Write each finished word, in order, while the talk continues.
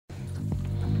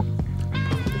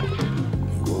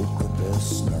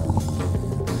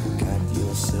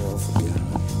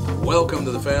welcome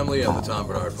to the family of the Tom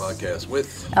Bernard Podcast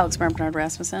with Alex Bernard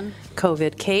Rasmussen,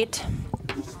 COVID Kate,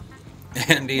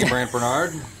 Andy Brant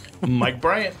Bernard, Mike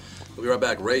Bryant. We'll be right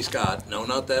back. Ray Scott. No,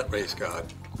 not that Ray Scott.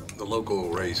 The local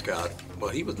Ray Scott.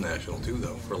 Well, he was national too,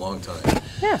 though, for a long time.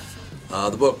 Yeah.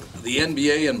 The book, The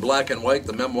NBA in Black and White,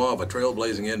 the memoir of a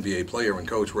trailblazing NBA player and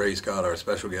coach Ray Scott, our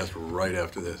special guest right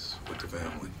after this with the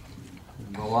family.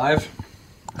 go live.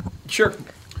 Sure.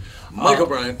 Michael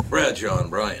Bryant, Bradshaw and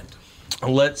Bryant.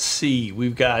 Let's see.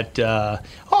 We've got,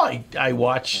 I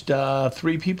watched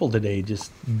 3 people today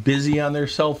just busy on their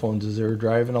cell phones as they were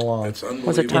driving along. It's unbelievable.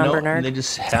 Was it Tom Bernard? And they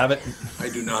just have it. I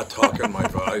do not talk on my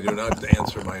phone. I do not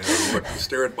answer my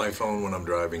stare at my phone when I'm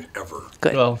driving, ever.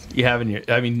 Good. Well, you have in your,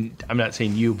 I mean, I'm not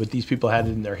saying you, but these people had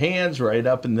it in their hands right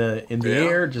up in the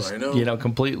air, just, I know.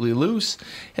 Completely loose.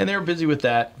 And they're busy with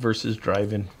that versus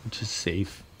driving, which is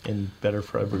safe and better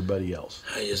for everybody else.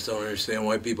 I just don't understand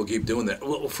why people keep doing that.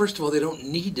 Well, first of all, they don't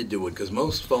need to do it because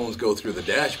most phones go through the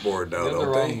dashboard now, You have the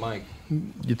don't they? wrong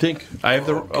mic. You think I have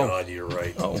the? Oh, God, you're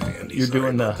right. Oh, Andy, you're sorry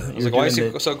doing about the. that. I was like, why is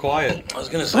he so quiet? I was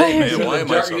going to say, man, why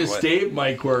am I so Darkness quiet? Dave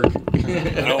mic work.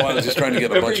 No, I was just trying to get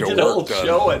a bunch of We did a work whole done.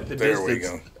 show at the There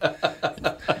distance. we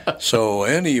go. So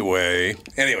anyway,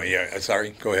 yeah, sorry,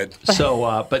 go ahead.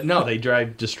 So, but no, they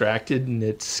drive distracted, and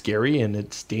it's scary, and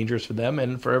it's dangerous for them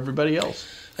and for everybody else.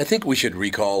 I think we should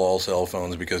recall all cell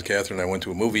phones because Catherine and I went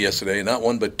to a movie yesterday. Not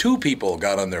one, but 2 people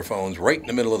got on their phones right in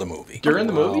the middle of the movie. During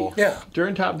the movie? Yeah.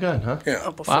 During Top Gun, huh? Yeah.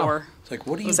 Oh, before. It's like,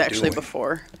 what are It you was actually doing?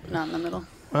 before, not in the middle.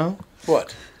 Well,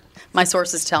 What? My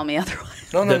sources tell me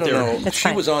otherwise. No. It's She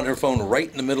fine. was on her phone right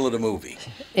in the middle of the movie.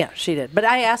 Yeah, she did. But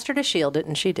I asked her to shield it,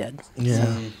 and she did.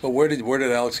 yeah. But where did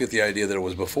Alex get the idea that it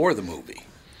was before the movie?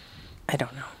 I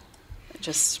don't know. I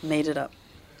just made it up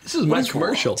This is my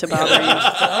commercial. to bother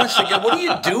you. Honestly, God, what are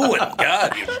you doing?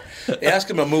 God, you ask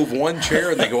them to move one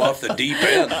chair and they go off the deep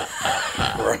end.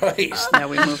 Christ. Yeah,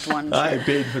 we moved one. I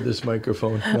paid for this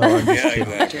microphone. No, I'm just Yeah,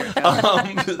 kidding.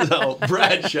 exactly. So,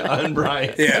 Bradshaw and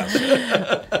Bryant.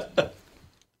 Yes.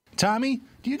 Tommy,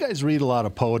 do you guys read a lot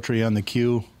of poetry on the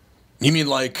queue? You mean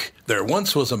like, there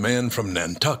once was a man from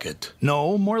Nantucket.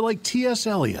 No, more like T.S.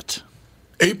 Eliot.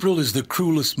 April is the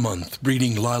cruelest month,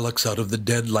 breeding lilacs out of the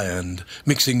dead land,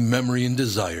 mixing memory and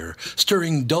desire,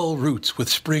 stirring dull roots with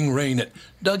spring rain.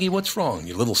 Dougie, what's wrong?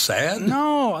 You a little sad?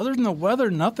 No, other than the weather,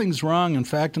 nothing's wrong. In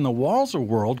fact, in the Walzer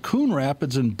world, Coon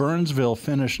Rapids and Burnsville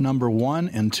finished number 1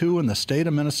 and 2 in the state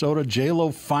of Minnesota.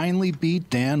 J-Lo finally beat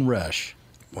Dan Resch.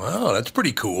 Wow, that's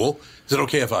pretty cool. Is it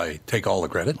okay if I take all the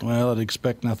credit? Well, I'd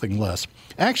expect nothing less.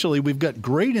 Actually, we've got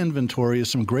great inventory of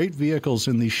some great vehicles,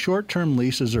 and these short-term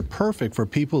leases are perfect for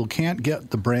people who can't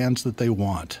get the brands that they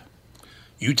want.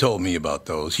 You told me about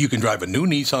those. You can drive a new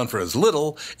Nissan for as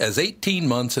little as 18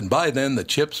 months, and by then the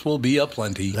chips will be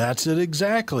aplenty. That's it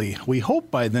exactly. We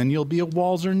hope by then you'll be a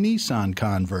Walzer Nissan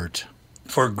convert.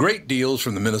 For great deals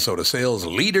from the Minnesota sales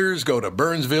leaders, go to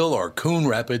Burnsville or Coon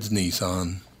Rapids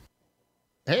Nissan.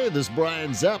 Hey, this is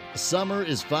Brian Zepp. Summer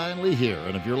is finally here,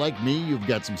 and if you're like me, you've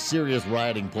got some serious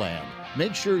riding planned.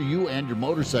 Make sure you and your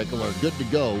motorcycle are good to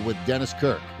go with Dennis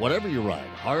Kirk. Whatever you ride,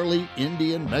 Harley,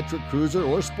 Indian, Metric Cruiser,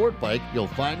 or Sport Bike, you'll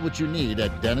find what you need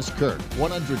at Dennis Kirk.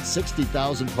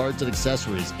 160,000 parts and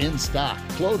accessories in stock,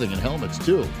 clothing and helmets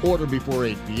too. Order before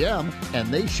 8 p.m.,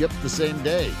 and they ship the same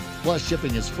day. Plus,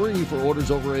 shipping is free for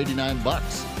orders over $89.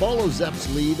 Follow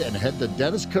Zepp's lead and head to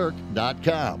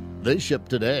DennisKirk.com. They ship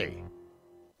today.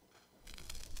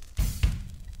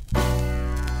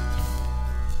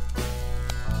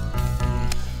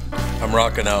 I'm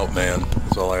rocking out, man.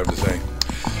 That's all I have to say.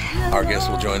 Our guest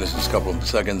will join us in just a couple of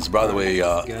seconds. By the way,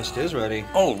 Guest is ready.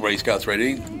 oh, Ray Scott's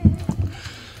ready.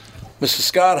 Mr.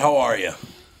 Scott, how are you?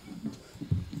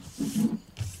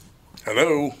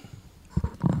 Hello?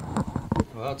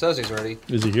 Well, it says he's ready,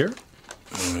 Is he here?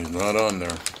 Oh, he's not on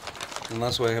there.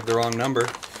 unless we have the wrong number.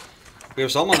 We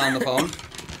have someone on the phone.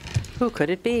 Who could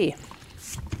it be?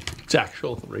 It's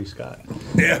actual Ray Scott.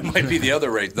 Yeah, it might be the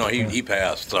other Ray. No, he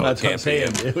passed, so That's it what I'm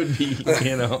can't be saying. him. It would be,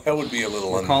 That would be a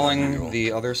little We're unusual. calling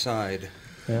the other side.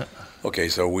 Yeah. Okay,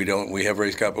 so we have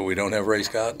Ray Scott, but we don't have Ray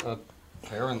Scott?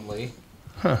 Apparently.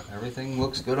 Everything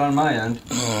looks good on my end.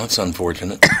 Oh, that's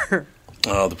unfortunate.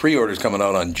 The pre-order's coming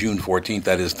out on June 14th.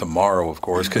 That is tomorrow, of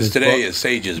course, because today is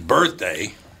Sage's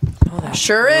birthday.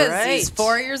 Sure is. Right. He's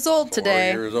 4 years old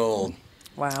today. 4 years old.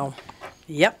 Wow.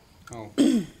 Yep. Oh,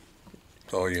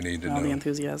 That's all you need to All the know.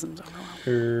 enthusiasm's over.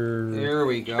 here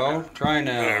we go. Try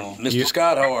now. Mr.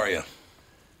 Scott, how are you?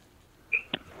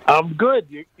 I'm good.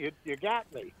 You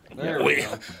got me. There we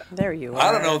go. There you are.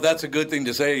 I don't know if that's a good thing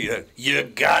to say. You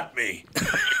got me.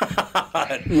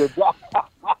 You got.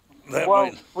 That Well,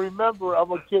 might- remember,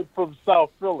 I'm a kid from South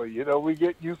Philly. You know, we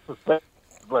get used to saying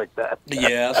like that.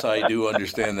 Yes, I do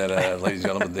understand that, ladies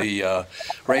and gentlemen. The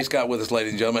Ray Scott with us,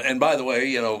 ladies and gentlemen. And by the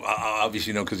way,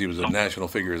 obviously, because he was a national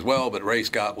figure as well. But Ray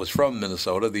Scott was from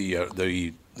Minnesota.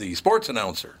 The sports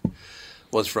announcer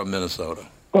was from Minnesota.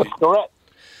 That's correct.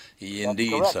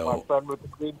 Indeed, That's correct. so. My friend with the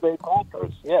Green Bay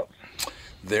Packers. Yes.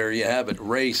 There you have it.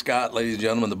 Ray Scott, ladies and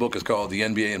gentlemen. The book is called The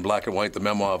NBA in Black and White, the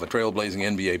memoir of a trailblazing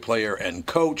NBA player and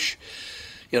coach.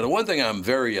 The one thing I'm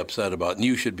very upset about, and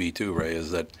you should be too, Ray,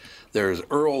 is that there's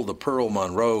Earl the Pearl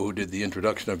Monroe who did the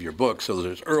introduction of your book. So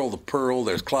there's Earl the Pearl,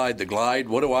 there's Clyde the Glide.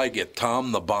 What do I get?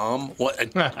 Tom the Bomb? What?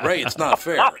 Ray, it's not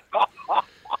fair.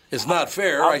 It's not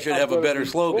fair. I should have a better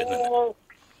slogan than that.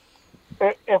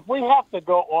 If we have to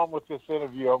go on with this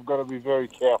interview, I'm going to be very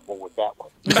careful with that one.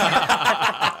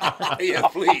 Yeah,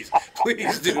 please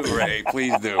do, Ray,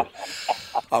 please do.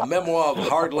 A memoir of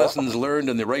hard lessons learned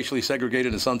in the racially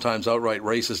segregated and sometimes outright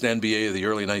racist NBA of the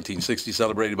early 1960s,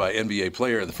 celebrated by NBA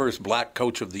player and the first black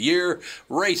coach of the year,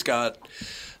 Ray Scott.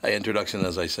 Introduction,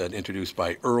 as I said, introduced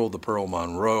by Earl the Pearl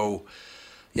Monroe.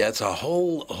 Yeah, it's a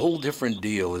whole different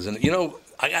deal, isn't it?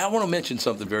 I want to mention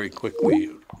something very quickly.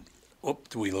 Oh,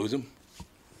 did we lose him?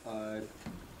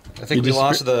 I think we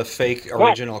lost the fake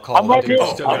original call. I'm right here.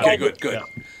 Oh, okay, good.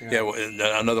 Yeah, well,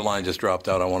 another line just dropped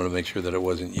out. I wanted to make sure that it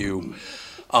wasn't you.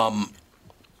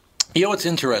 What's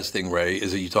interesting, Ray,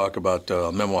 is that you talk about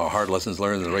memoir, hard lessons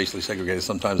learned in the racially segregated,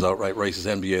 sometimes outright racist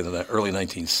NBA in the early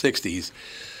 1960s.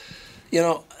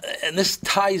 And this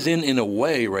ties in a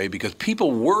way, Ray, because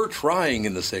people were trying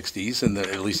in the 60s,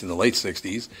 at least in the late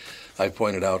 60s. I've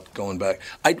pointed out going back.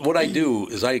 What I do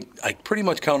is I pretty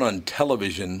much count on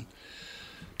television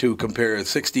to compare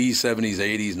 60s, 70s,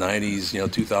 80s,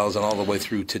 90s, 2000, all the way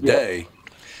through today.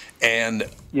 Yeah. And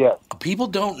people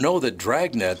don't know that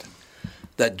Dragnet,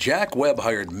 that Jack Webb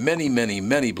hired many, many,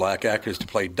 many black actors to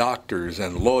play doctors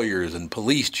and lawyers and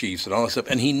police chiefs and all that stuff,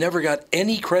 and he never got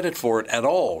any credit for it at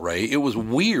all, Ray. It was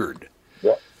weird.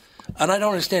 Yeah. And I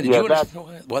don't understand. Did you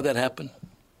understand why that happened?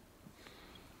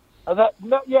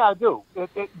 Yeah, I do.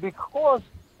 Because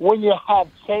when you have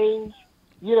change,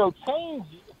 change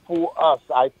for us,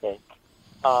 I think,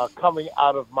 coming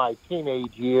out of my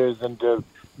teenage years into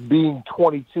being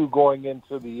 22 going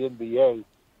into the NBA,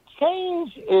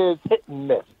 change is hit and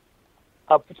miss,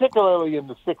 particularly in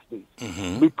the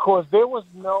 60s, because there was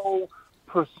no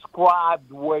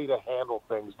prescribed way to handle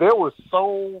things. There were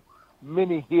so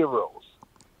many heroes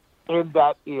in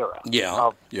that era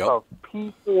of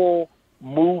people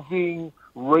moving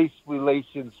race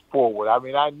relations forward. I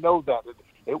mean, I know that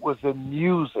it was in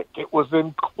music, it was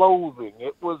in clothing,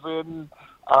 it was in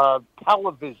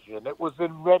television, it was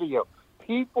in radio.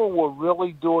 People were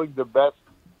really doing the best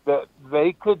that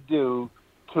they could do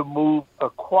to move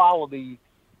equality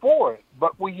forward.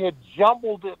 But we had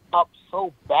jumbled it up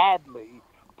so badly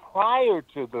prior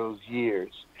to those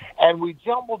years. And we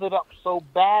jumbled it up so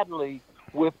badly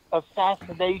with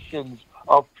assassinations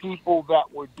of people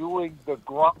that were doing the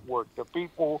grunt work, the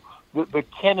people, the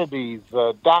Kennedys,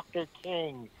 Dr.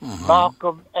 King,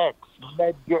 Malcolm X,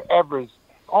 Medgar Evers,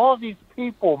 all of these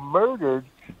people murdered.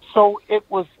 So it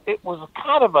was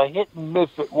kind of a hit and miss.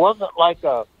 It wasn't like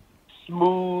a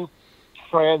smooth,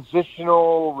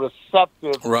 transitional,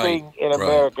 receptive thing in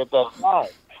America at that time.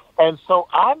 And so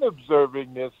I'm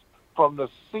observing this from the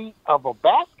seat of a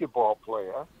basketball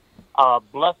player,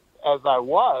 blessed as I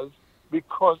was,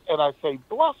 because, and I say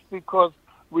blessed because,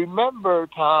 remember,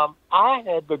 Tom, I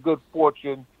had the good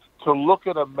fortune to look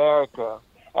at America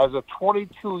as a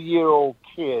 22-year-old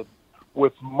kid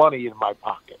with money in my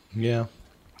pocket. Yeah.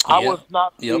 I was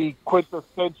not the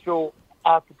quintessential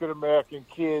African-American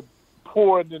kid,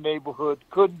 poor in the neighborhood,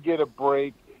 couldn't get a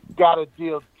break, got to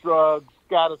deal drugs,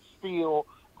 got to steal.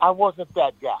 I wasn't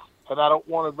that guy, and I don't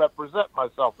want to represent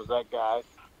myself as that guy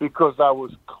because I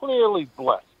was clearly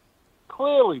blessed.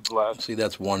 See,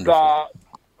 that's wonderful. That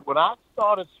when I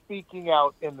started speaking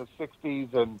out in the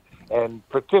 60s and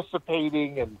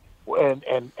participating and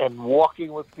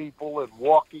walking with people and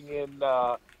walking in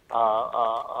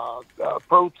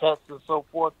protests and so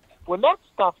forth, when that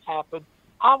stuff happened,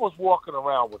 I was walking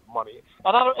around with money,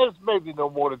 and it's maybe no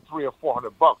more than $300 or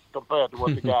 $400 compared to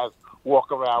what the guys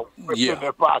walk around with in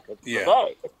their pockets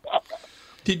today.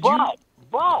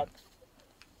 But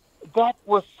that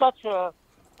was such a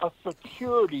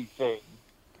security thing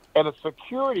and a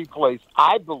security place,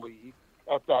 I believe,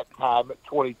 at that time at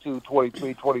 22,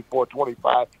 23, 24,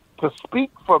 25, to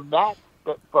speak from that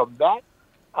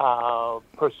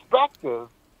perspective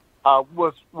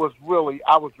was really,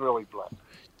 I was really blessed.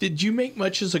 Did you make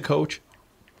much as a coach?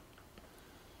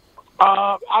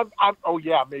 I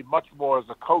made much more as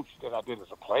a coach than I did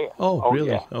as a player. Oh really?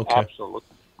 Yeah, okay. Absolutely.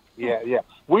 Yeah.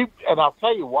 And I'll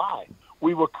tell you why.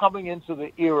 we were coming into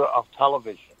the era of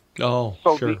television. Oh,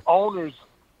 So sure. the owners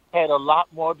had a lot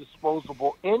more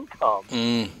disposable income.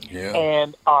 Yeah.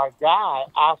 And our guy,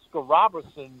 Oscar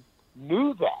Robertson,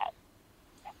 knew that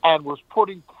and was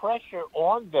putting pressure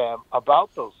on them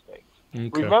about those things.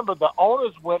 Okay. Remember, the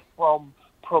owners went from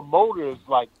promoters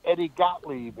like Eddie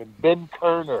Gottlieb and Ben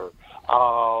Kerner,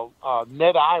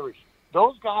 Ned Irish.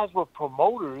 Those guys were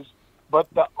promoters, but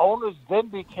the owners then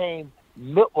became,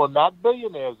 not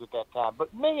billionaires at that time,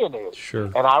 but millionaires.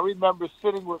 Sure. And I remember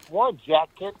sitting with one, Jack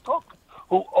Kent Cooke,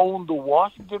 who owned the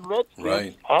Washington Redskins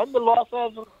Right. and the Los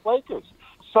Angeles Lakers.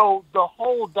 So the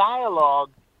whole dialogue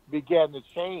began to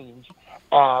change,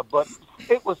 but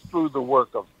it was through the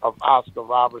work of Oscar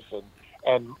Robertson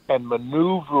and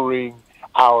maneuvering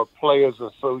our Players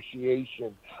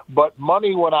Association. But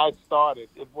money, when I started,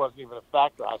 it wasn't even a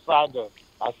factor.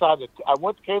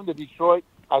 Came to Detroit.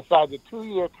 I signed a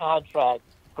 2-year contract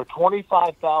for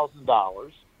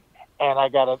 $25,000, and I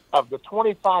got of the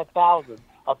 $25,000,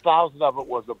 $1,000 of it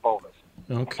was a bonus.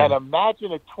 Okay. And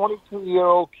imagine a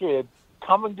 22-year-old kid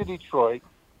coming to Detroit.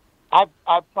 I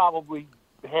probably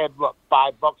had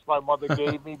 $5 my mother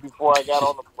gave me before I got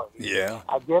on the plane. Yeah.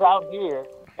 I get out here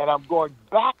and I'm going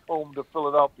back home to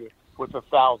Philadelphia with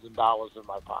 $1,000 in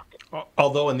my pocket.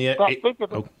 Although in the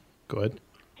go ahead.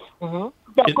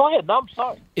 Yeah, go ahead. No, I'm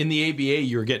sorry. In the ABA,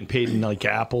 you were getting paid in like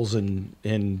apples and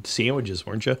sandwiches,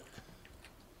 weren't you?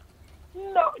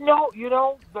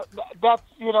 No, that's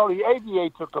the ABA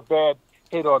took a bad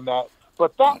hit on that,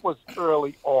 but that was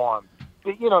early on.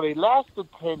 They lasted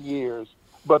 10 years,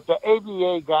 but the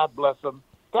ABA, God bless them,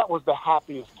 that was the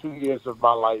happiest 2 years of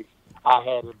my life I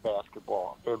had in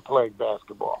basketball, in playing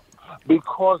basketball,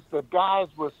 because the guys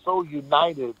were so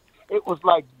united. It was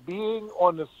like being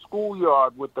on the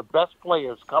schoolyard with the best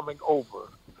players coming over,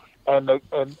 and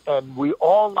we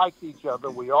all liked each other.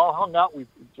 We all hung out with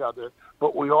each other,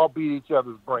 but we all beat each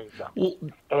other's brains out.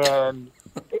 And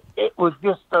it was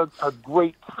just a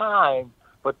great time.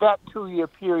 But that 2-year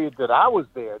period that I was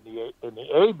there in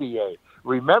the ABA,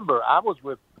 remember, I was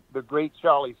with the great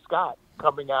Charlie Scott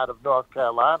coming out of North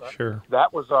Carolina. Sure.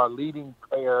 That was our leading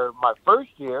player my first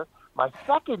year. My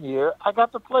second year, I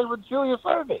got to play with Julius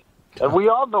Erving. And we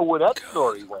all know where that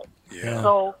story went. Yeah.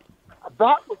 So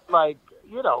that was like,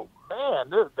 the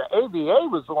ABA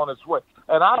was on its way.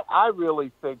 And I really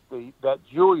think that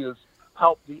Julius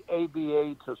helped the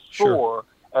ABA to soar,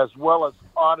 as well as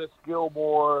Artis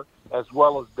Gilmore, as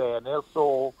well as Dan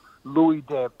Issel, Louis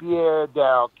Dampier,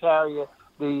 Darryl Carrier.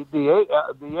 The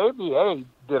ABA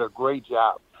did a great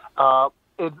job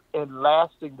in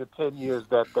lasting the 10 years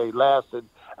that they lasted,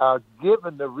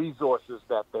 given the resources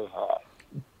that they had.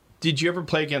 Did you ever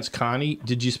play against Connie?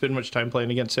 Did you spend much time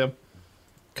playing against him?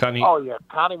 Connie? Oh, yeah.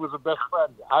 Connie was a best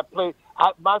friend.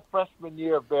 My freshman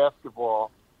year of basketball,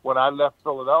 when I left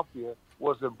Philadelphia,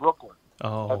 was in Brooklyn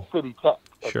at City Tech.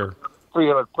 Sure.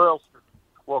 300 Pearl Street.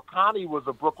 Well, Connie was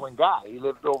a Brooklyn guy. He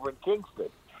lived over in Kingston.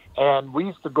 And we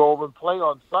used to go over and play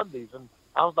on Sundays. And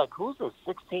I was like, who's this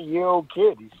 16-year-old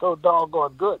kid? He's so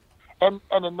doggone good. And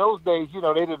in those days, they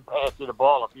didn't pass you the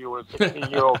ball if you were a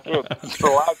 16-year-old kid.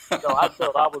 So I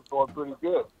thought I was doing pretty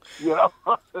good,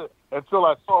 until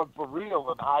I saw him for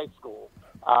real in high school.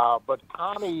 But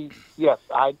Connie, yes,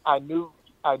 I knew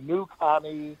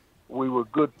Connie. We were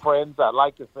good friends. I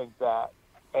like to think that.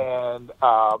 And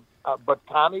but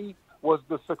Connie was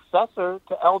the successor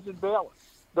to Elgin Baylor,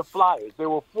 the Flyers. There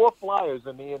were 4 Flyers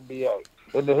in the NBA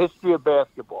in the history of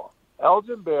basketball: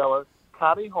 Elgin Baylor,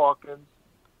 Connie Hawkins,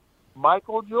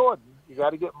 Michael Jordan. You got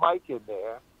to get Mike in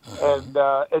there,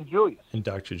 and Julius. And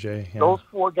Dr. J. Yeah. Those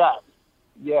 4 guys.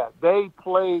 Yeah, they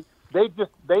played.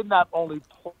 They not only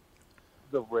played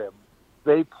the rim,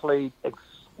 they played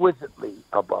exquisitely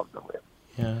above the rim.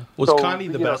 Yeah. Was Connie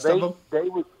the best of them? They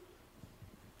were.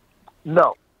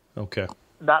 No. Okay.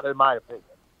 Not in my opinion.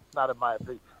 Not in my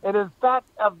opinion. And in fact,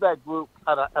 of that group,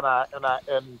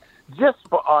 and just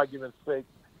for argument's sake,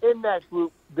 in that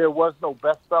group there was no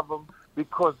best of them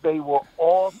because they were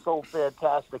all so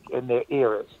fantastic in their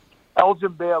eras.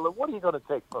 Elgin Baylor, what are you going to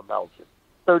take from Elgin?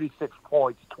 36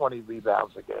 points, 20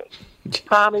 rebounds a game.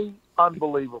 Connie,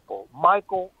 unbelievable.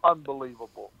 Michael,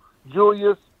 unbelievable.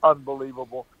 Julius,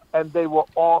 unbelievable. And they were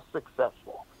all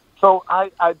successful. So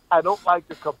I don't like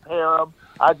to compare them.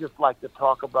 I just like to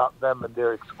talk about them and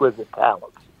their exquisite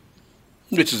talents.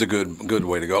 Which is a good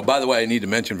way to go. By the way, I need to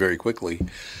mention very quickly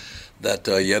that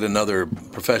yet another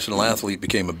professional athlete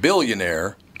became a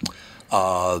billionaire.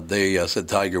 They said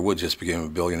Tiger Woods just became a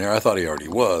billionaire. I thought he already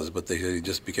was, but he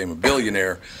just became a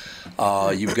billionaire.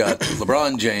 You've got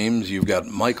LeBron James, you've got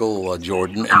Michael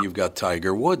Jordan, and you've got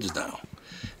Tiger Woods now.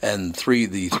 And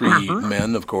the three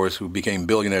men, of course, who became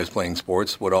billionaires playing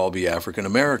sports would all be African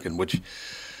American, which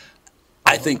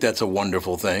I think that's a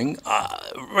wonderful thing.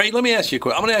 Ray, let me ask you a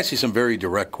question. I'm going to ask you some very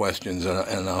direct questions,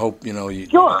 and I hope you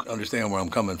understand where I'm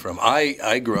coming from.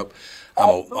 I grew up.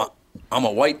 I'm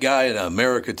a white guy in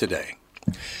America today,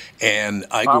 and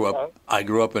I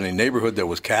grew up in a neighborhood that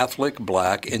was Catholic,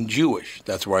 black, and Jewish.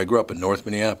 That's where I grew up in North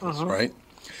Minneapolis, right?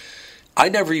 I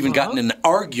never even gotten in an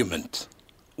argument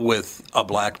with a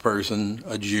black person,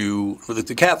 a Jew. With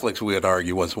the Catholics, we would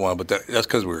argue once in a while, but that's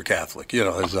because we were Catholic. You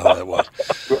know, that's how that was.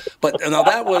 But now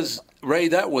that was, Ray,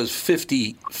 that was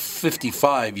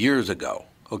 55 years ago,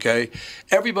 okay?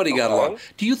 Everybody got along.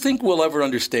 Do you think we'll ever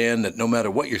understand that no matter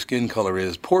what your skin color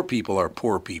is, poor people are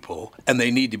poor people, and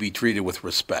they need to be treated with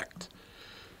respect?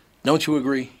 Don't you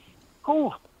agree?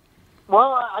 Cool.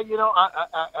 Well, I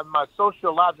my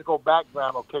sociological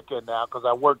background will kick in now because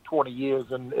I worked 20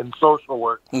 years in social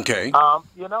work. Okay.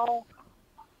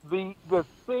 The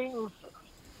things,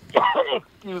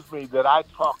 excuse me, that I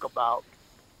talk about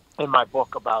in my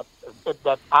book about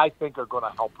that I think are going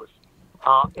to help us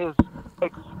is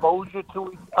exposure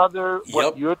to each other.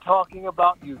 What you're talking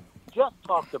about, you just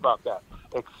talked about that.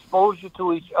 Exposure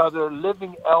to each other,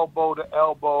 living elbow to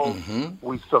elbow.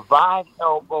 We survive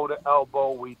elbow to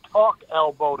elbow. We talk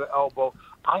elbow to elbow.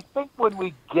 I think when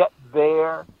we get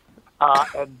there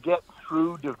and get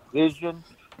through division,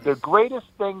 the greatest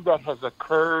thing that has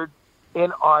occurred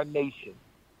in our nation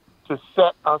to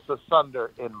set us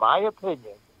asunder, in my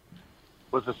opinion,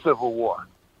 was a civil war.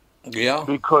 Yeah.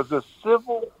 Because the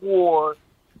Civil War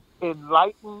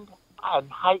enlightened and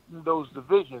heightened those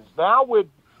divisions. Now we're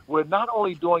not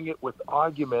only doing it with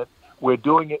argument, we're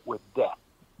doing it with death.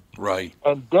 Right.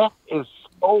 And death is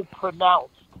so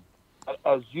pronounced,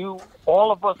 as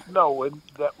all of us know, and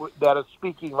that are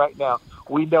speaking right now,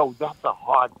 we know that's a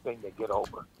hard thing to get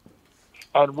over.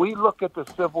 And we look at the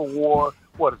Civil War,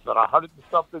 100 and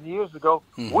something years ago,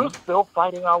 we're still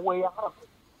fighting our way out of it.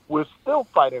 We're still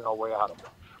fighting our way out of it.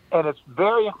 And it's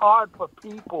very hard for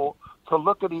people to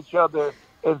look at each other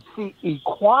and see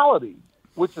equality,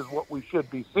 which is what we should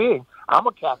be seeing. I'm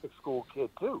a Catholic school kid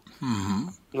too.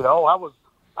 You know, I was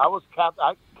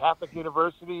Catholic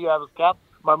University. I was Catholic.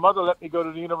 My mother let me go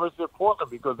to the University of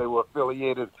Portland because they were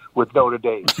affiliated with Notre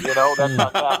Dame. You know, that's how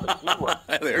Catholic she was.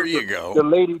 There you go. The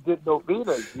lady did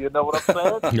novenas. You know what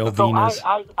I'm saying? Novenas.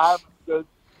 So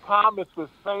Tom, it's the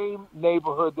same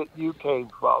neighborhood that you came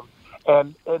from,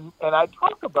 and I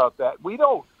talk about that. We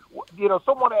don't. You know,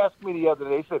 someone asked me the other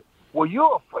day. They said, "Were you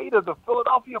afraid of the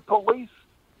Philadelphia police?"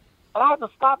 And I had to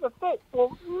stop and think.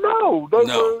 Well, no,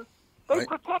 they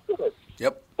protected us.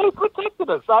 Yep. They protected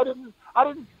us. I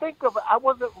didn't think of it. I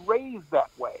wasn't raised that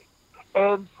way.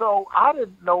 And so I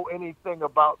didn't know anything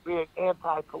about being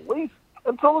anti-police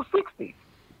until the 60s.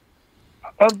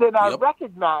 And then I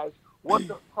recognized what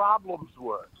the problems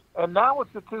were. And now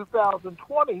it's the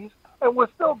 2020s, and we're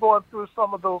still going through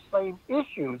some of those same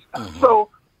issues. So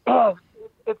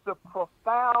it's a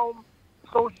profound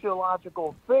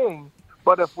sociological thing.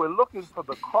 But if we're looking for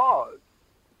the cause,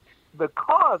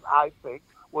 I think,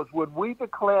 was when we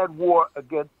declared war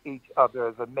against each other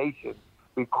as a nation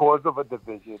because of a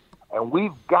division, and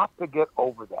we've got to get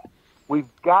over that. We've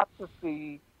got to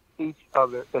see each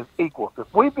other as equals.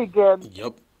 If we begin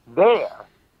there,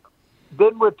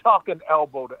 then we're talking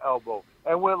elbow to elbow,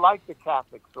 and we're like the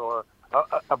Catholics or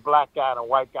a black guy and a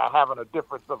white guy having a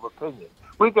difference of opinion.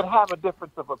 We can have a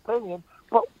difference of opinion,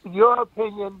 but your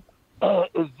opinion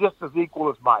is just as equal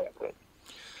as my opinion.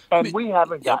 And we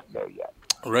haven't gotten there yet.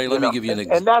 Ray, let me give you an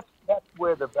example. And that's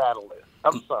where the battle is.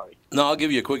 I'm sorry. No, I'll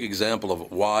give you a quick example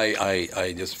of why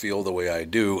I just feel the way I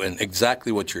do, and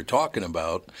exactly what you're talking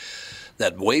about.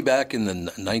 That way back in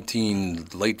the late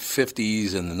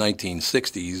 50s and the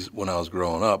 1960s, when I was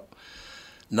growing up,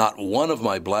 not one of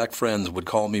my black friends would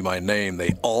call me my name.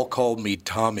 They all called me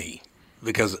Tommy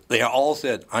because they all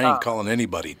said, "I ain't calling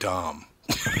anybody Tom."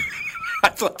 I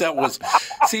thought that was,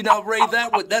 see now, Ray,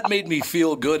 that made me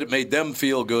feel good. It made them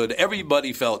feel good.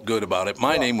 Everybody felt good about it.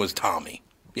 My name was Tommy,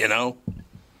 you know?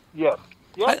 Yes.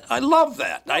 I love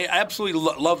that. I absolutely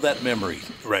love that memory,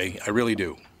 Ray. I really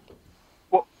do.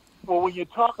 Well, when you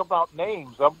talk about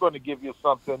names, I'm going to give you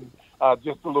something,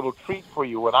 just a little treat for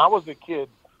you. When I was a kid,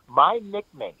 my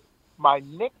nickname,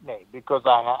 because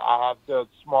I have the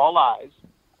small eyes,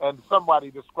 and somebody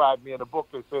described me in a book.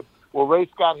 They said, well, Ray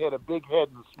Scott had a big head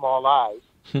and small eyes.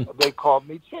 They called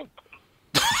me Chink.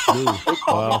 They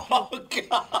called me Chink. Oh,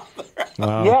 God.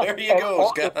 Wow. Yes, There you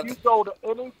go, Scott. If you go to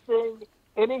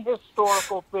any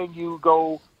historical thing you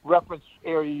go, reference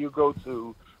area you go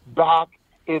to, back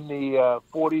in the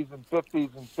 40s and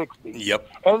 50s and 60s. Yep.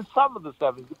 And some of the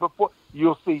 70s. Before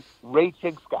you'll see Ray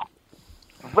Chingscott.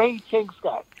 Ray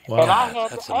Chingscott. Wow. And I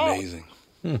had That's to ask amazing.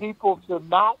 people to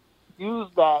not use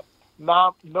that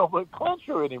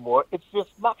nomenclature anymore. It's just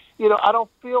not, I don't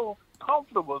feel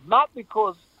comfortable. Not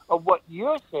because of what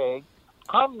you're saying.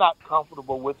 I'm not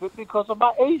comfortable with it because of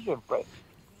my Asian friends.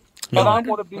 And I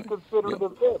want to be considerate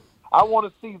of them. I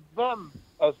want to see them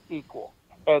as equal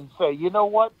and say, you know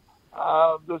what?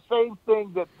 The same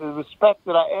thing that the respect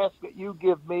that I ask that you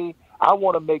give me, I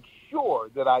want to make sure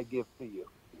that I give to you.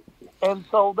 And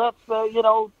so that's,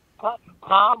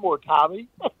 Tom or Tommy.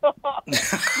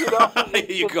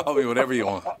 You call me whatever you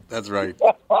want. That's right.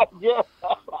 Yeah.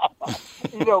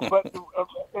 But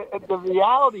the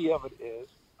reality of it is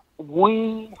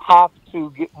we have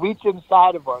to reach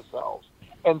inside of ourselves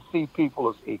and see people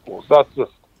as equals. That's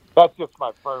just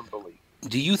my firm belief.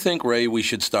 Do you think, Ray, we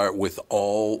should start with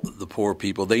all the poor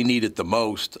people? They need it the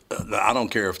most. I don't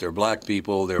care if they're black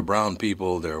people, they're brown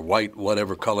people, they're white,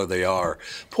 whatever color they are.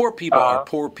 Poor people are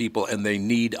poor people, and they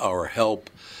need our help.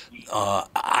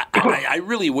 I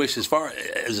really wish, as far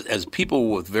as people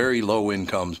with very low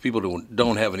incomes, people who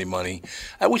don't have any money,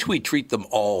 I wish we treat them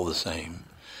all the same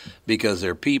because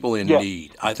they're people in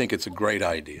need. I think it's a great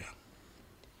idea.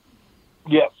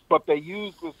 Yes, but they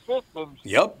use the systems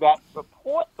that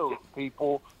support those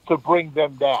people to bring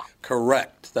them down.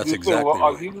 Correct. That's you exactly say,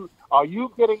 well, right.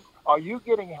 Are you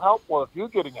getting help? Well, if you're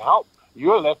getting help,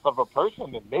 you're less of a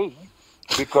person than me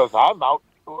because I'm out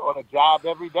on a job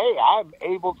every day. I'm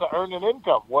able to earn an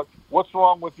income. What's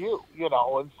wrong with you?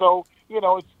 And so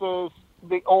it's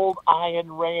the old Ayn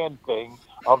Rand thing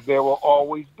of there will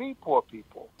always be poor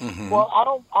people. Mm-hmm. Well,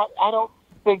 I don't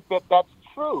think that that's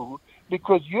true.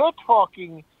 Because you're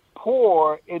talking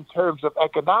poor in terms of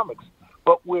economics,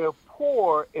 but we're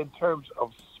poor in terms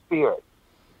of spirit.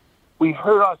 We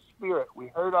hurt our spirit. We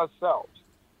hurt ourselves.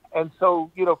 And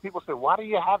so, people say, why do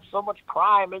you have so much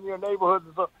crime in your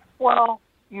neighborhood? Well,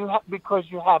 because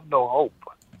you have no hope.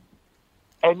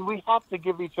 And we have to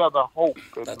give each other hope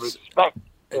and respect.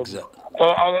 Exactly.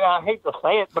 And I hate to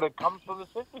say it, but it comes from the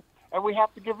system. And we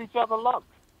have to give each other love.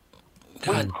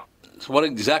 God. So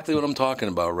exactly what I'm talking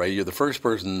about, Ray. You're the first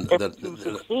person to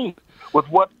succeed with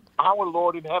what our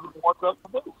Lord in heaven wants us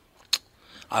to do.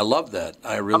 I love that.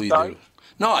 I really do.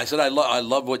 No, I said I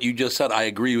love what you just said. I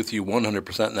agree with you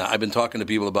 100%. Now, I've been talking to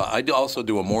people about. I also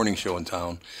do a morning show in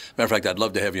town. Matter of fact, I'd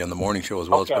love to have you on the morning show as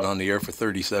well. Okay. It's been on the air for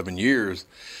 37 years,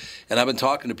 and I've been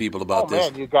talking to people about this.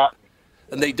 Man, you got me.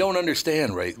 And they don't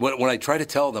understand, Ray. When I try to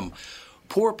tell them,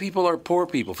 poor people are poor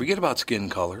people. Forget about skin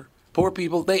color. Poor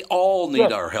people, they all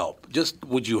need our help. Just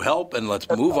would you help, and let's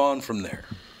move on from there.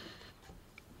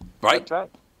 Right? That's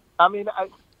right. I mean,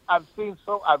 I've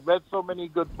read so many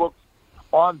good books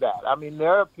on that. I mean,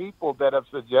 there are people that have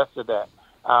suggested that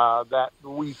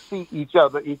we see each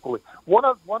other equally. One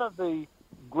of the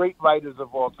great writers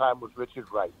of all time was Richard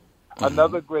Wright. Mm-hmm.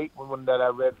 Another great one that I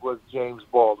read was James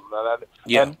Baldwin.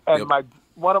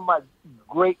 One of my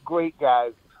great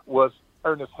guys was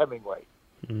Ernest Hemingway.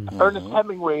 Mm-hmm. Ernest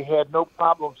Hemingway had no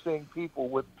problem seeing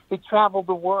people he traveled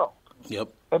the world. Yep.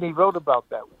 And he wrote about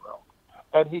that world.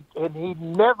 And he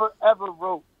never ever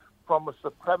wrote from a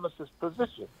supremacist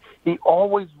position. He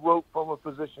always wrote from a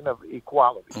position of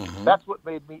equality. Mm-hmm. That's what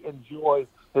made me enjoy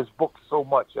his books so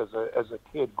much as a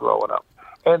kid growing up.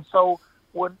 And so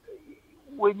when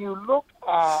you look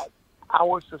at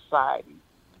our society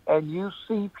and you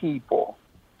see people,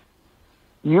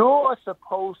 you're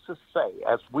supposed to say,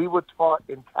 as we were taught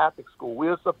in Catholic school,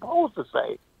 we're supposed to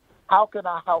say, how can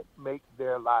I help make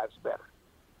their lives better?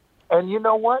 And you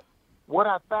know what? What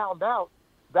I found out,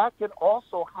 that can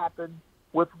also happen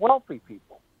with wealthy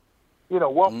people.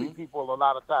 Wealthy people a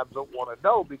lot of times don't want to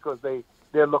know because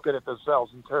they're looking at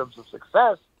themselves in terms of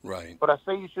success. Right. But I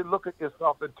say you should look at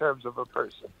yourself in terms of a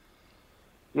person.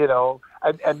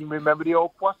 And you remember the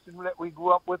old question that we grew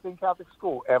up with in Catholic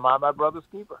school, am I my brother's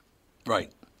keeper?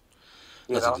 Right.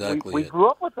 That's exactly we it. grew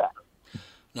up with that.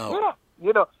 No.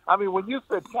 Yeah. I mean, when you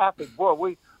said Catholic,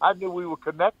 boy, I knew we were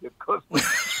connected because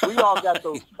we all got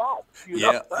those spots.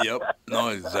 Yeah, yep. No,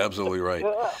 it's absolutely right.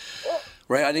 Yeah.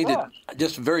 Ray, I need to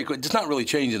just very quick, just not really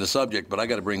changing the subject, but I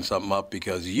got to bring something up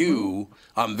because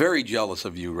I'm very jealous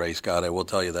of you, Ray Scott. I will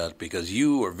tell you that because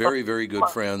you are very, very good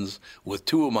friends with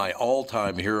two of my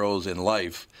all-time heroes in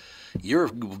life. You're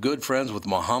good friends with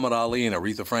Muhammad Ali and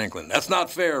Aretha Franklin. That's not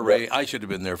fair, Ray. I should have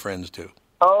been their friends too.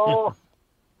 Oh,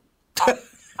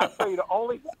 I tell you, the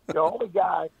only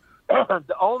guy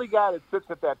that sits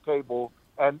at that table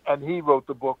and he wrote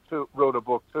a book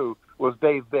too was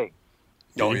Dave Bing.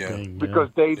 Oh yeah, because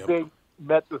Dave Bing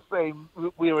met the same.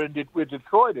 We're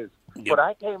Detroiters, But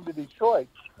I came to Detroit,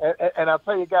 and I'll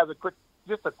tell you guys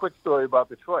just a quick story about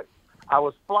Detroit. I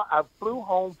flew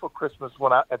home for Christmas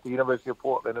at the University of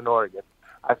Portland in Oregon.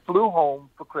 I flew home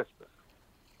for Christmas.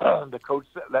 The coach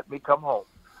let me come home.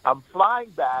 I'm flying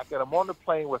back, and I'm on the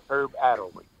plane with Herb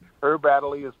Adderley. Herb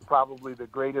Adderley is probably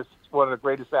one of the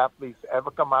greatest athletes to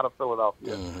ever come out of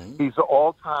Philadelphia. Mm-hmm. He's an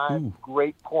all-time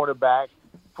great cornerback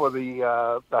for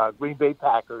the Green Bay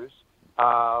Packers,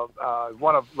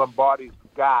 one of Lombardi's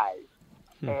guys.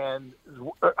 And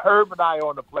Herb and I are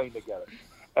on the plane together.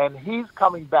 And he's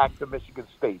coming back to Michigan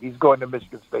State. He's going to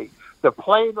Michigan State. The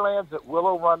plane lands at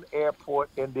Willow Run Airport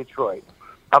in Detroit.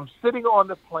 I'm sitting on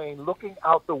the plane looking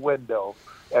out the window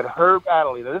at Herb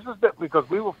Adderley. Now, this is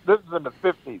in the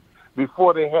 50s,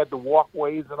 before they had the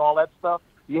walkways and all that stuff.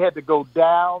 You had to go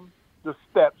down the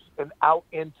steps and out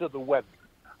into the weather.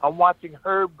 I'm watching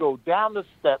Herb go down the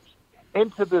steps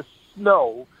into the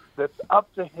snow that's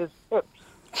up to his hips.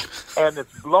 And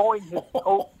it's blowing his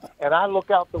coat, and I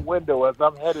look out the window as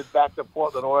I'm headed back to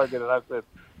Portland, Oregon, and I said,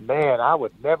 man, I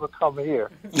would never come here.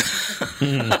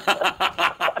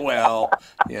 Well,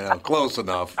 close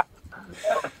enough.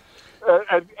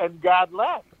 And God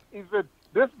laughed. He said,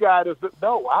 this guy doesn't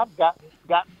know. I've got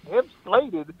him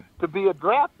slated to be a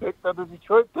draft pick for the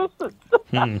Detroit Pistons.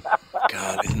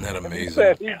 God, isn't that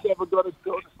amazing? He's never going to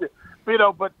go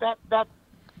to but that's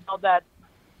how that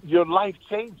your life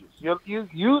changes.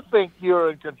 You think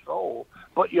you're in control,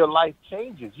 but your life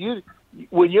changes.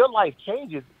 When your life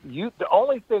changes, the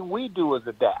only thing we do is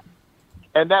adapt.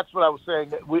 And that's what I was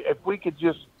saying. That if we could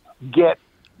just get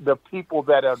the people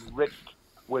that are enriched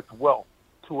with wealth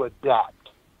to adapt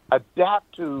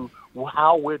to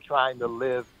how we're trying to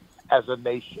live as a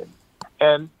nation.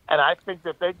 And I think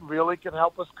that they really can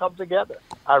help us come together.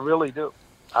 I really do.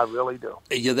 I really do.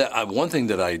 Yeah, one thing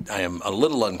that I am a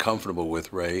little uncomfortable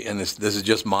with, Ray, and this is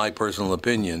just my personal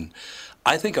opinion,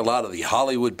 I think a lot of the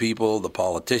Hollywood people, the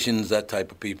politicians, that type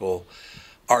of people,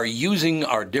 are using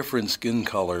our different skin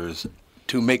colors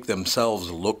to make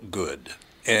themselves look good.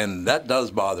 And that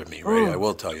does bother me, Ray. I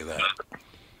will tell you that.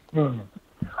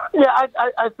 Yeah,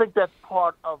 I think that's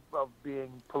part of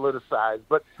being politicized.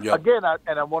 But again,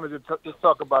 I wanted to just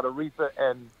talk about Aretha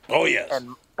and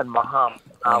Muhammad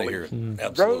Ali. Hear it.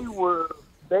 Absolutely.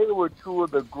 They were two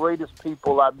of the greatest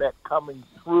people I met coming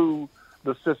through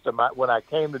the system. When I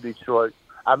came to Detroit,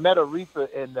 I met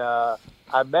Aretha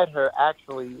I met her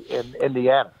actually in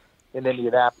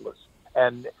Indianapolis,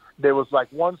 and there was like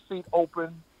one seat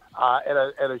open at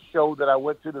a show that I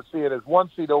went to see. There's one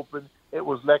seat open. It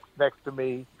was next to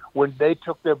me. When they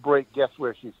took their break, guess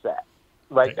where she sat?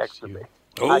 Right next to me.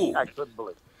 Oh. I couldn't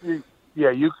believe it.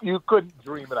 You couldn't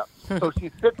dream it up. So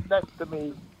she sits next to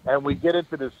me, and we get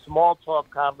into this small talk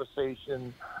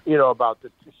conversation, about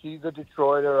she's a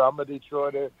Detroiter, I'm a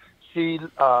Detroiter. She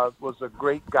was a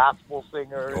great gospel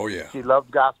singer. Oh, yeah. She loved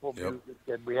gospel music,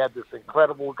 and we had this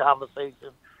incredible conversation,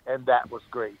 and that was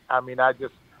great. I mean, I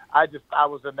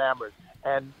was enamored.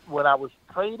 And when I was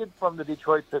traded from the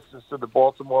Detroit Pistons to the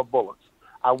Baltimore Bullets,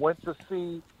 I went to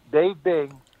see Dave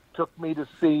Bing took me to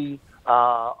see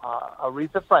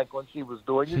Aretha Franklin. She was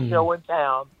doing a show in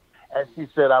town, and she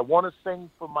said, I want to sing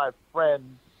for my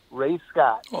friend Ray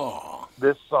Scott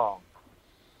this song,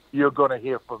 You're Gonna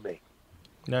Hear From Me.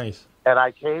 Nice. And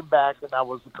I came back, and I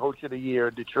was the coach of the year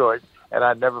in Detroit, and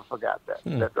I never forgot that.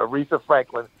 That Aretha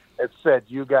Franklin had said,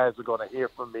 you guys are going to hear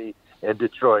from me in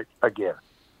Detroit again.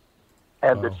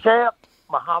 And the champ,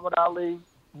 Muhammad Ali,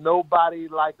 nobody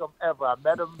like him ever. I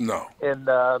met him in,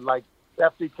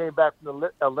 after he came back from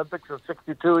the Olympics in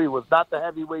 '62. He was not the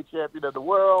heavyweight champion of the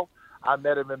world. I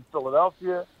met him in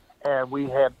Philadelphia, and we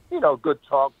had, good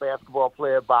talk, basketball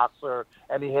player, boxer,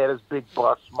 and he had his big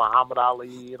bust, Muhammad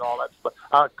Ali and all that stuff,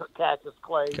 Cassius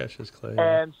Clay.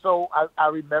 And so I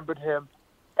remembered him,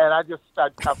 and I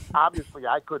obviously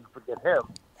I couldn't forget him.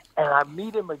 And I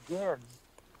meet him again,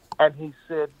 and he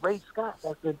said, Ray Scott.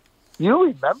 I said, you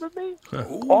remember me?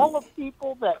 All the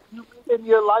people that you meet in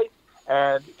your life?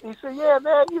 And he said, yeah,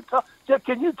 man,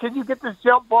 can you get this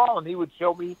jump ball? And he would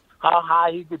show me how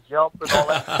high he could jump and all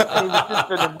that. And he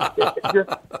was just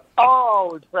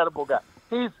incredible guy.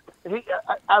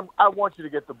 I want you to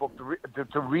get the book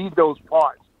to read those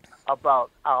parts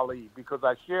about Ali, because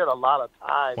I shared a lot of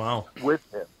time with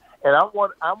him. And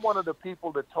I'm one of the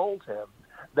people that told him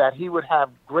that he would have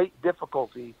great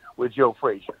difficulty with Joe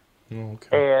Frazier.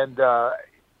 Okay.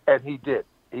 And he did.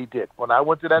 He did. When I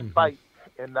went to that fight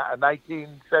in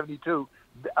 1972,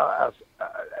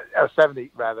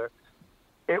 70 rather,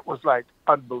 it was like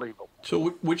unbelievable. So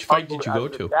which fight did you go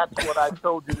to? That's what I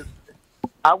told you.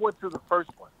 I went to the first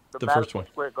one. The first one.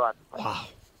 Square Garden fight.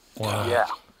 Wow. Yeah.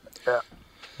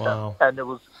 Wow. And it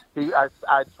was I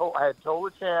had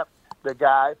told the champ the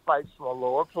guy fights from a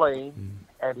lower plane,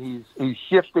 and he's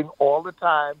shifting all the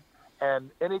time.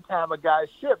 And anytime a guy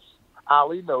shifts,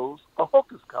 Ali knows a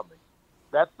hook is coming.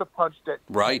 That's the punch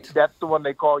that's the one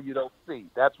they call you don't see.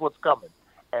 That's what's coming,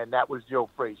 and that was Joe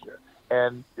Frazier.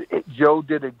 And Joe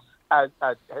did. I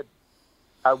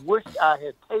wish I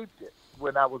had taped it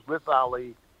when I was with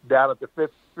Ali down at the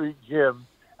Fifth Street Gym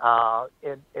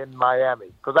in Miami,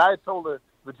 because I had told the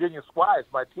Virginia Squires,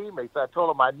 my teammates, I told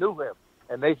them I knew him,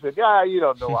 and they said, "Yeah, you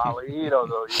don't know Ali. He don't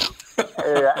know you."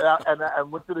 and I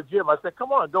went to the gym. I said,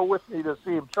 "Come on, go with me to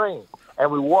see him train."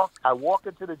 And I walk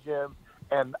into the gym,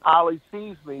 and Ali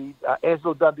sees me.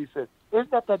 Angelo Dundee says, "Isn't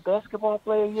that basketball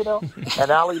player, you know?" And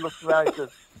Ali looks around and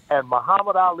says, "And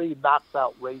Muhammad Ali knocks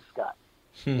out Ray Scott."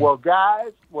 Well,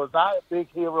 guys, was I a big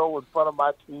hero in front of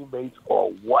my teammates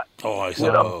or what? Oh, I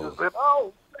said,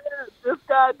 "Oh man, this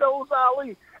guy knows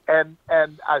Ali." And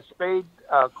I stayed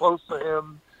close to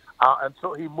him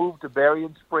until he moved to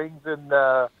Berrien Springs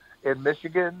in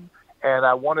Michigan, and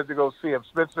I wanted to go see him.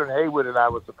 Spencer and Haywood and I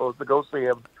were supposed to go see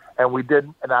him, and we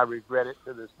didn't, and I regret it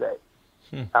to this day.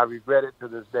 I regret it to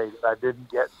this day that I didn't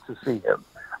get to see him.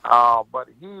 But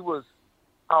he was,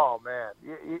 oh man,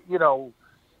 you know,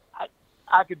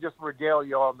 I could just regale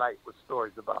you all night with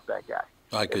stories about that guy.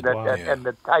 I could, and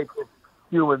the type of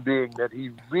human being that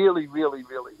he really, really,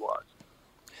 really was.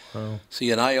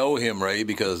 See, and I owe him, Ray,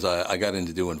 because I got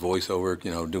into doing voiceover,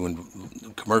 you know,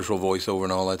 doing commercial voiceover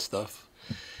and all that stuff.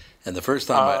 And the first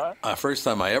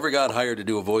time I ever got hired to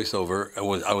do a voiceover,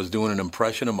 I was doing an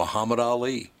impression of Muhammad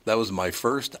Ali. That was my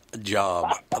first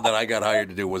job that I got hired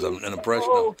to do, was an impression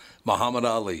of Muhammad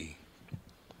Ali.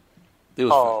 It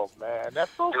was man,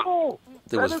 that's so cool.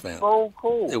 So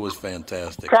cool. It was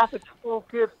fantastic. Catholic school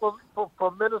kid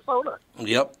from Minnesota.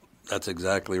 Yep, that's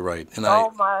exactly right. And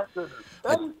my goodness,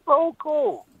 that is so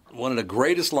cool. One of the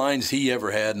greatest lines he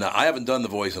ever had. Now, I haven't done the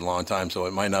voice in a long time, so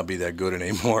it might not be that good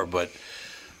anymore. But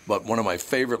one of my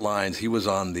favorite lines, he was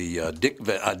on the Dick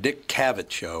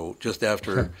Cavett show just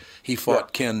after he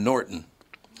fought Ken Norton,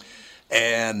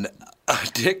 and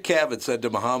Dick Cavett said to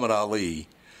Muhammad Ali,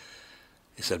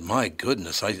 he said, "My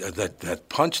goodness, that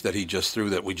punch that he just threw,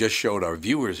 that we just showed our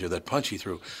viewers here, that punch he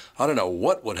threw, I don't know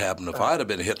what would happen if I'd have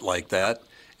been hit like that."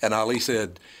 And Ali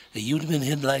said, "If you'd have been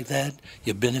hit like that,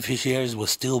 your beneficiaries will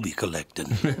still be collecting."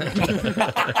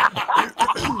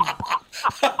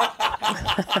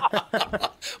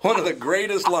 One of the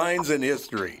greatest lines in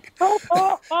history.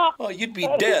 Oh, you'd be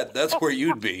dead. That's where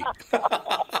you'd be.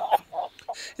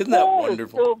 Isn't that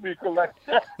wonderful? Still be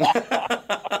collecting.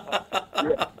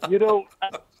 Yeah. You know,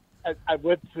 I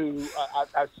went to,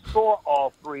 I saw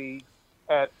all three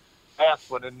at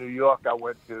Aspen in New York. I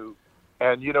went to,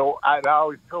 and you know, I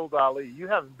always told Ali, "You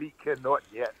haven't beat Ken Norton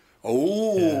yet."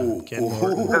 Oh, Ken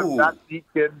Norton. You have not beat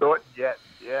Ken Norton yet.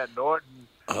 Yeah, Norton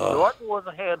was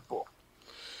a handful.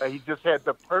 He just had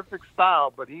the perfect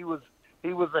style, but he was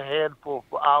a handful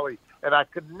for Ali, and I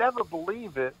could never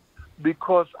believe it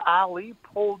because Ali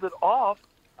pulled it off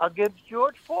against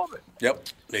George Foreman. Yep.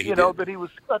 You know, that he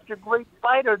was such a great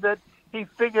fighter that he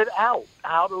figured out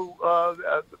how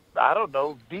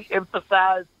to,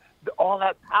 de-emphasize all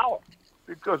that power.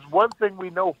 Because one thing we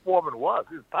know Foreman was,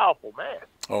 he's a powerful man.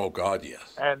 Oh, God,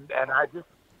 yes. And I just,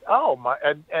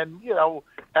 you know,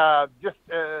 just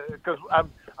because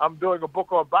I'm doing a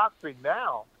book on boxing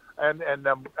now, and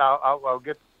I'll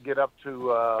get up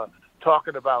to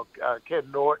talking about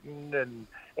Ken Norton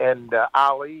and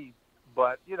Ali.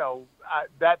 But, you know,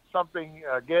 that's something,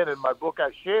 again, in my book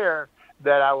I share,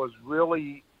 that I was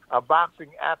really a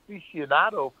boxing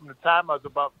aficionado from the time I was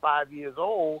about 5 years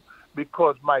old,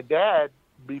 because my dad,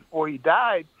 before he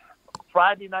died,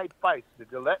 Friday night fights, the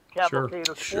Gillette Cavalcade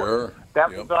of Sport, that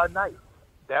was our night.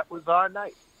 That was our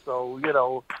night. So, you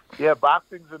know, yeah,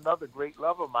 boxing's another great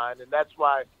love of mine, and that's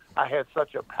why I had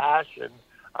such a passion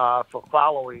for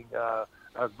following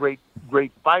great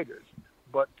fighters.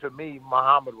 But to me,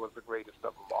 Muhammad was the greatest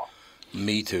of them all.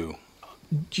 Me too.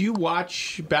 Do you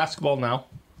watch basketball now?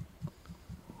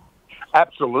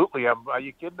 Absolutely. Are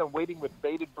you kidding? I'm waiting with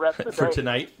bated breath today. For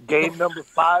tonight? Game number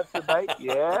 5 tonight.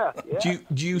 Yeah. Do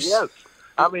you? Yes.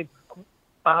 I mean,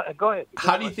 go ahead.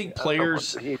 How do you think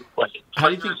players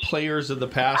of the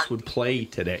past would play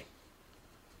today?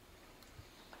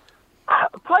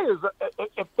 Players,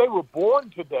 if they were born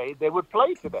today, they would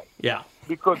play today. Yeah.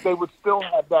 Because they would still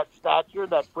have that stature,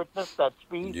 that quickness, that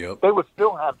speed. Yep. They would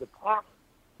still have the talent.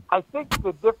 I think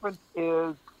the difference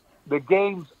is the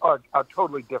games are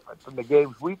totally different from the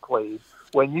games we played.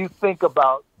 When you think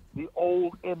about the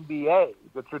old NBA,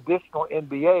 the traditional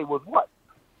NBA was what?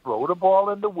 Throw the ball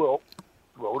into Wilt,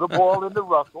 throw the ball into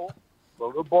Russell,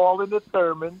 throw the ball into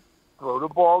Thurman, throw the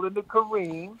ball into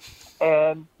Kareem,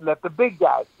 and let the big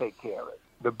guys take care of it.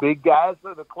 The big guys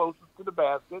are the closest to the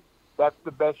basket. That's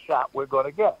the best shot we're going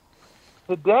to get.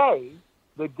 Today,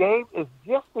 the game is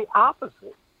just the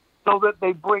opposite. So that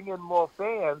they bring in more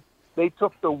fans, they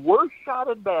took the worst shot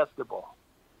in basketball.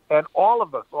 And all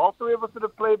of us, all three of us that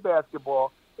have played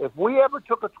basketball, if we ever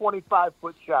took a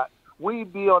 25-foot shot,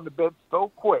 we'd be on the bench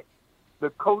so quick. The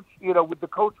coach, the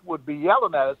coach would be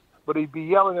yelling at us, but he'd be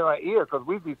yelling in our ear because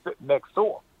we'd be sitting next to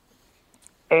him.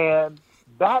 And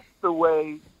that's the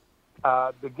way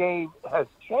the game has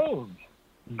changed.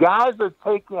 Guys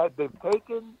they've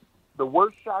taken the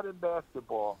worst shot in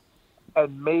basketball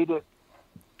and made it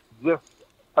just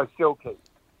a showcase.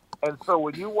 And so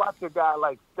when you watch a guy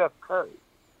like Steph Curry,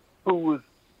 who was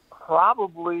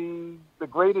probably the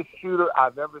greatest shooter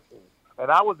I've ever seen,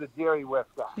 and I was a Jerry West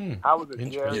guy. I was a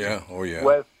Jerry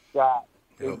West guy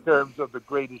in terms of the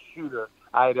greatest shooter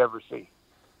I had ever seen.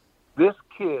 This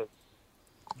kid,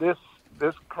 this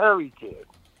Curry kid,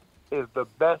 is the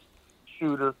best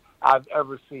shooter I've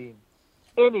ever seen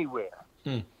anywhere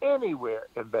in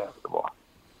basketball.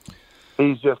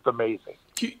 He's just amazing.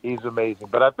 He's amazing.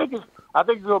 But I think he's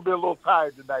going to be a little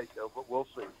tired tonight, though, but we'll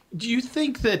see. Do you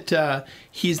think that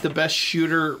he's the best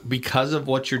shooter because of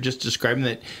what you're just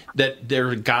describing, that there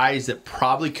are guys that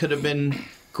probably could have been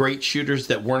great shooters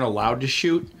that weren't allowed to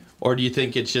shoot? Or do you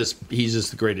think he's just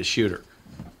the greatest shooter?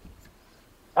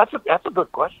 That's a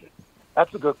good question.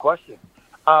 That's a good question.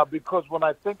 Because when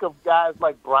I think of guys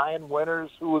like Brian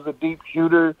Winters, who was a deep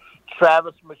shooter,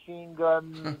 Travis Machine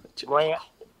Gun Grant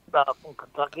from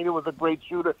Kentucky, who was a great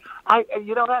shooter.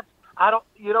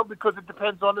 Because it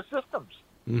depends on the systems.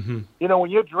 Mm-hmm. When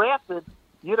you're drafted,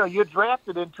 you're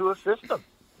drafted into a system,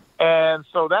 and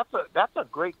so that's a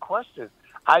great question.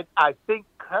 I think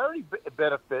Curry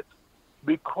benefits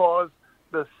because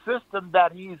the system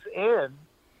that he's in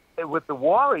with the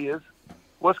Warriors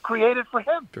was created for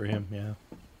him. For him, yeah.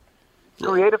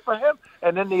 Created for him,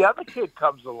 and then the other kid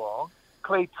comes along,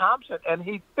 Klay Thompson, and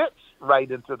he fits right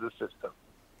into the system.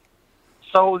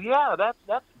 So yeah,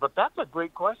 that's a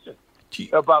great question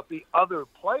about the other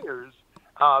players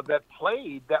that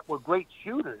played that were great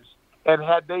shooters, and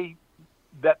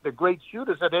the great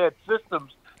shooters had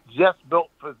systems just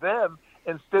built for them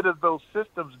instead of those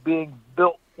systems being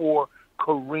built for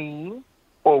Kareem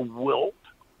or Wilt,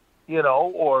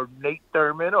 or Nate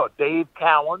Thurman or Dave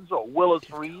Cowens or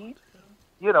Willis Reed.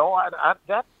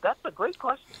 That's a great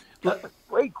question. That's a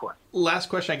great question. Last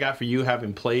question I got for you,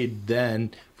 having played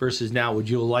then versus now, would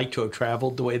you like to have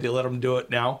traveled the way they let them do it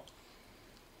now?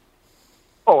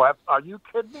 Oh, are you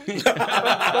kidding me? They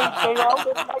all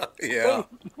live like, yeah.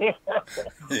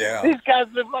 These guys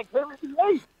live like Henry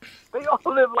VIII. They all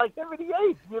live like Henry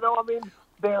VIII.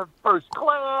 They're first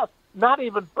class, not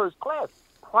even first class.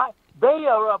 They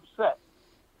are upset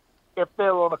if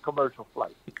they're on a commercial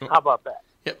flight. How about that?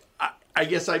 Yep. I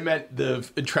guess I meant the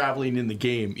traveling in the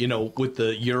game, with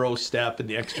the Euro step and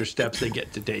the extra steps they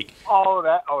get to take. Oh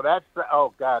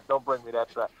God, don't bring me that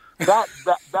track.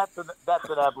 That's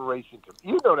an aberration to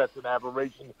me. That's an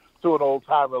aberration to an old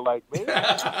timer like me. You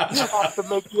have to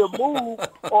make your move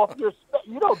off your step.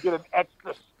 You don't get an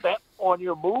extra step on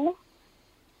your move.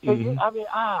 Mm-hmm.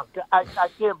 I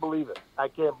can't believe it. I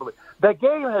can't believe it. The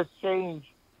game has changed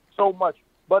so much,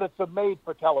 but it's a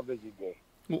made-for-television game.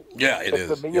 Yeah,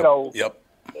 it's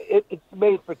it's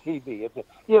made for TV.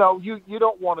 You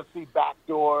don't want to see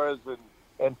backdoors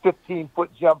and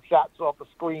 15-foot jump shots off the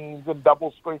screens and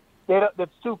double screens.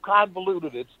 That's too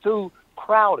convoluted. It's too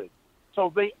crowded. So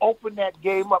they open that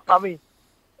game up.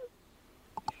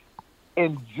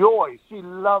 Enjoy. She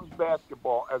loves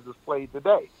basketball as it's played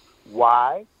today.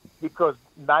 Why? Because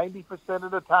 90%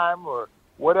 of the time, or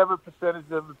whatever percentage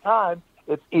of the time,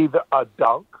 it's either a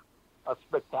dunk, a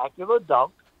spectacular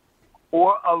dunk,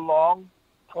 or a long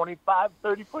 25,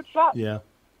 30-foot shot. Yeah.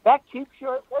 That keeps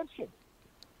your attention.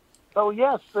 So,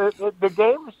 yes, the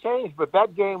game has changed, but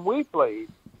that game we played,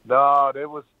 no, it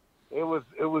was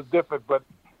different. But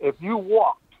if you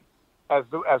walked, as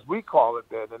we call it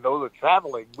then, and those are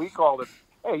traveling, we call it,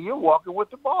 hey, you're walking with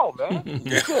the ball, man.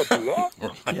 You can't do that.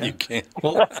 Yeah. You can't.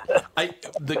 Well,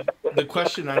 the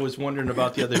question I was wondering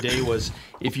about the other day was,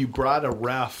 if you brought a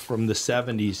ref from the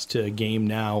 70s to a game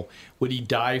now, would he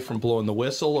die from blowing the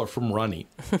whistle or from running?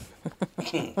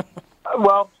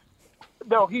 Well,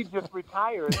 no, he just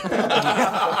retired. I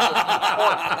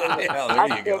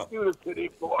can't do this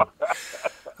anymore.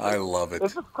 I love it.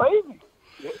 This is crazy.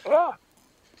 Yeah.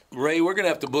 Ray, we're going to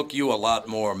have to book you a lot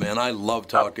more, man. I love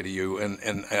talking to you.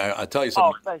 And I tell you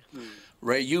something. Oh, thank you.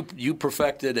 Ray, you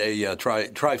perfected a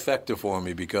trifecta for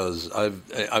me because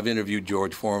I've interviewed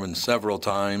George Foreman several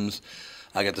times.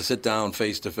 I got to sit down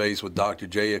face to face with Dr.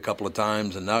 J a couple of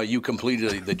times, and now you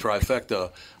completed the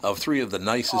trifecta of three of the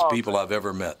nicest people I've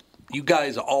ever met. You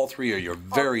guys, all three, you're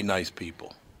very nice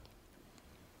people.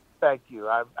 Thank you.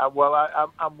 I'm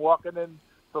walking in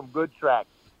from good tracks.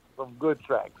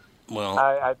 Well,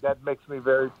 that makes me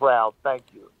very proud. Thank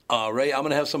you. Ray, I'm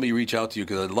going to have somebody reach out to you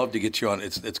because I'd love to get you on.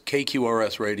 It's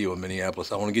KQRS Radio in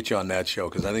Minneapolis. I want to get you on that show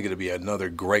because I think it'll be another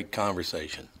great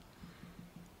conversation.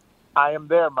 I am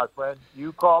there, my friend.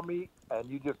 You call me, and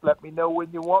you just let me know when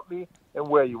you want me and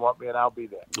where you want me, and I'll be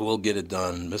there. We'll get it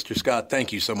done. Mr. Scott,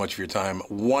 thank you so much for your time.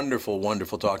 Wonderful,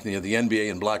 wonderful talking to you. The NBA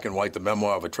in Black and White, the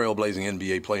memoir of a trailblazing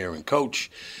NBA player and coach.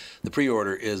 The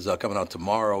pre-order is coming out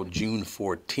tomorrow, June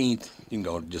 14th. You can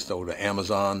go to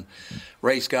Amazon.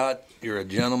 Ray Scott, you're a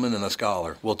gentleman and a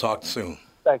scholar. We'll talk soon.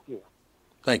 Thank you.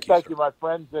 Thank you, Thank sir. you, my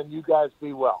friends, and you guys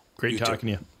be well. Great talking to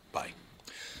you. Bye.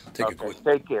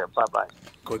 Take care. Bye-bye.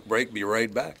 Quick break. Be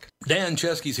right back. Dan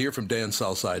Chesky's here from Dan's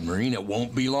Southside Marine. It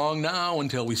won't be long now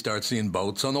until we start seeing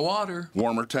boats on the water.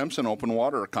 Warmer temps and open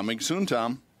water are coming soon,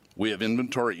 Tom. We have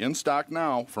inventory in stock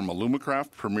now from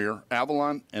Alumacraft, Premier,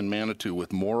 Avalon, and Manitou,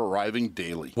 with more arriving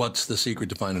daily. What's the secret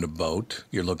to finding a boat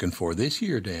you're looking for this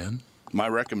year, Dan? My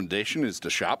recommendation is to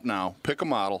shop now, pick a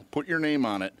model, put your name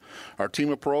on it. Our team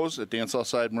of pros at Dan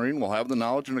Southside Marine will have the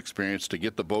knowledge and experience to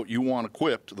get the boat you want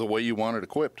equipped the way you want it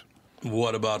equipped.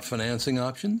 What about financing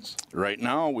options? Right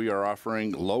now, we are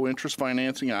offering low-interest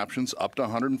financing options up to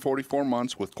 144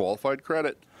 months with qualified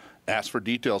credit. Ask for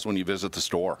details when you visit the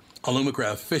store.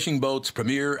 Alumacraft fishing boats,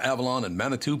 Premier, Avalon, and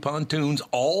Manitou pontoons,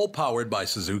 all powered by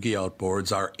Suzuki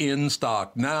Outboards, are in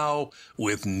stock now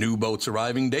with new boats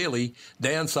arriving daily.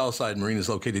 Dan Southside Marine is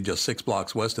located just 6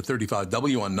 blocks west of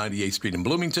 35W on 98th Street in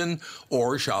Bloomington,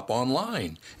 or shop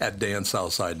online at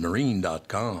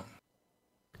dansouthsidemarine.com.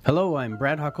 Hello, I'm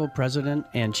Brad Huckle, President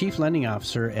and Chief Lending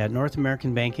Officer at North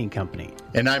American Banking Company.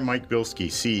 And I'm Mike Bilski,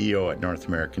 CEO at North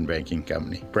American Banking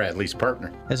Company, Bradley's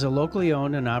partner. As a locally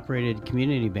owned and operated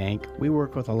community bank, we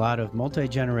work with a lot of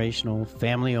multi-generational,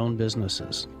 family-owned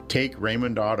businesses. Take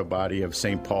Raymond Auto Body of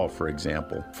St. Paul, for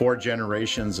example. 4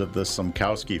 generations of the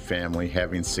Slomkowski family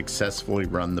having successfully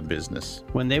run the business.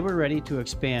 When they were ready to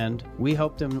expand, we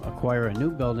helped them acquire a new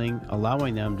building,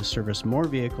 allowing them to service more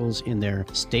vehicles in their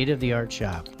state-of-the-art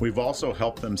shop. We've also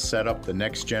helped them set up the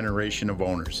next generation of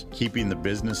owners, keeping the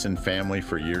business and family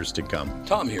for years to come.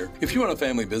 Tom here. If you run a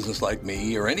family business like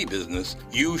me or any business,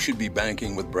 you should be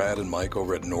banking with Brad and Mike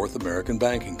over at North American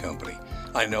Banking Company.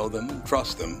 I know them and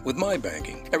trust them with my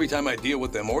banking. Every time I deal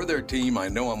with them or their team, I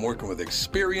know I'm working with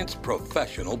experienced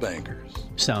professional bankers.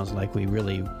 Sounds like we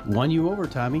really won you over,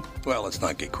 Tommy. Well, let's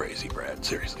not get crazy, Brad.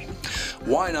 Seriously.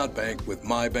 Why not bank with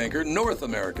my banker, North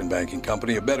American Banking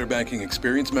Company, a better banking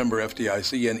experience, member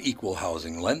FDIC, and equal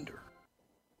housing lender?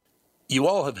 You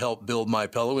all have helped build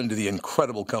MyPillow into the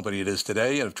incredible company it is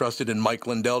today and have trusted in Mike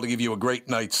Lindell to give you a great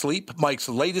night's sleep. Mike's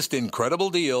latest incredible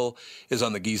deal is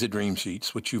on the Giza Dream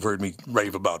Sheets, which you've heard me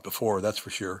rave about before, that's for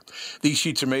sure. These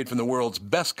sheets are made from the world's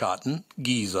best cotton,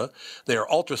 Giza. They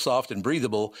are ultra soft and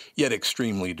breathable, yet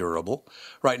extremely durable.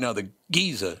 Right now, the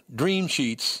Giza Dream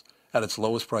Sheets at its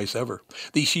lowest price ever.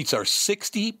 These sheets are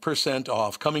 60%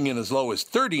 off, coming in as low as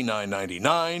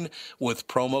 $39.99 with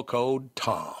promo code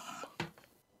TOM.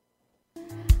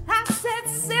 I said,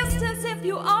 sisters, if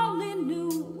you only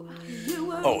knew, you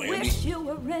would wish you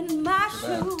were in my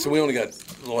shoes. So we only got,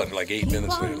 like 8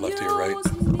 minutes left here, right?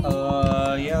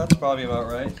 Yeah, that's probably about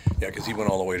right. Yeah, because he went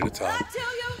all the way to the top.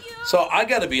 So I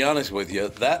got to be honest with you,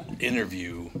 that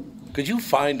interview, could you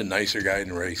find a nicer guy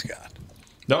than Ray Scott?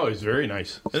 No, it was very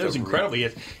nice. It was incredible. He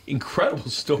had incredible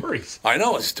stories. I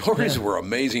know, his stories were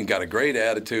amazing. Got a great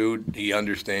attitude. He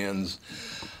understands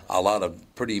a lot of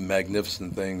pretty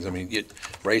magnificent things. I mean,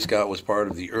 Ray Scott was part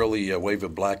of the early wave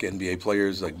of black NBA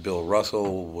players like Bill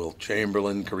Russell, Wilt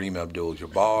Chamberlain, Kareem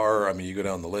Abdul-Jabbar. I mean, you go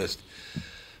down the list.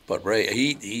 But Ray,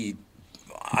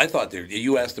 I thought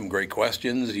you asked him great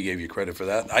questions. He gave you credit for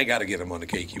that. I got to get him on the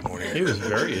KQ Morning. He was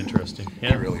very interesting.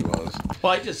 Yeah. He really was.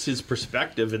 Well, just his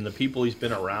perspective and the people he's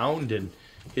been around and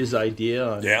his idea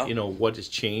on what has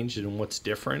changed and what's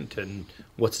different and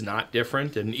what's not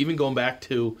different, and even going back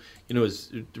to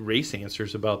his race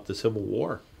answers about the Civil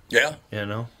War. Yeah,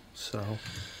 so.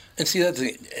 And see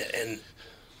and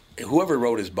whoever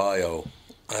wrote his bio,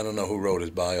 I don't know who wrote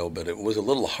his bio, but it was a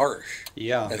little harsh.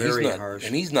 Yeah, and very harsh.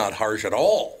 And he's not harsh at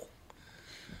all.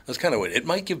 That's kind of it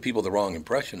might give people the wrong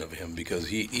impression of him because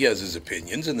he has his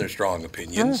opinions and they're strong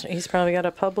opinions. He's probably got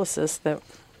a publicist that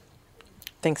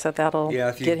thinks that'll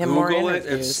if you get him Google more it,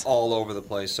 interviews. it's all over the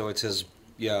place. So it's his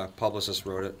Yeah, Publicist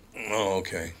wrote it. Oh,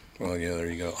 okay. Well, yeah, there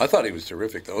you go. I thought he was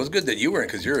terrific, though. It was good that you were in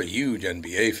because you're a huge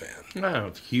NBA fan.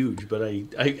 Not huge, but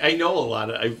I know a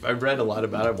lot. I've read a lot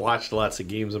about it. I've watched lots of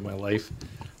games in my life.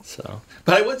 So,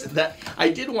 but I wasn't that. I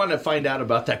did want to find out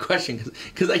about that question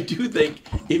because I do think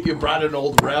if you brought an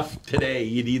old ref today,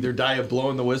 you'd either die of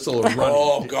blowing the whistle or run.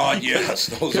 Oh God, yes,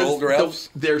 those old refs.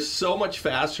 They're so much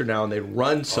faster now, and they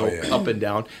run so up and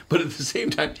down. But at the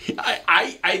same time,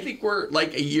 I think we're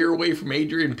like a year away from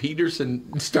Adrian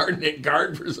Peterson starting at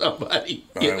guard for somebody.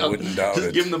 I wouldn't doubt Just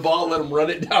it. give him the ball, let him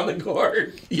run it down the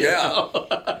court. Yeah,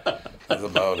 that's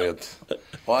about it.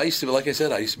 Well, I used to, like I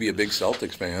said, I used to be a big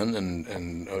Celtics fan,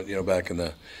 and back in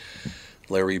the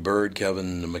Larry Bird,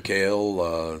 Kevin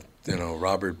McHale,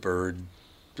 Robert Bird,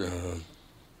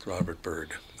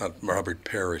 not Robert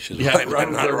Parrish, not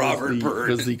Robert Bird.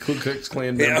 Was the Ku Klux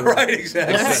Klan Yeah, member. right,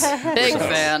 exactly. Big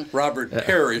fan. Robert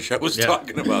Parrish, I was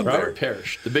talking about Robert there.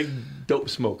 Parrish, the big dope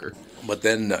smoker. But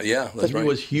then, that's But right. he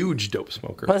was huge dope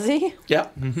smoker. Was he? Yeah.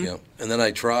 Yeah, and then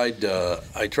I tried to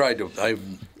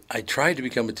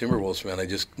become a Timberwolves fan. I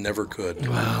just never could.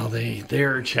 Wow,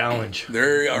 they're a challenge.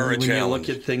 They are a when challenge. you look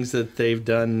at things that they've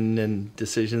done and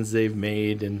decisions they've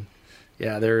made, and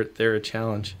yeah, they're a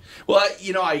challenge. Well,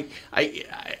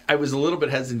 I was a little bit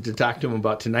hesitant to talk to him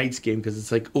about tonight's game because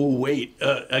it's like, oh wait,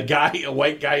 a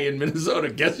white guy in Minnesota,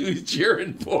 guess who he's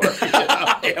cheering for?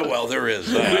 Yeah, well, there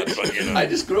is that. But, I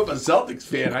just grew up a Celtics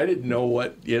fan. I didn't know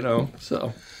what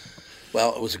so.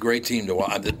 Well, it was a great team to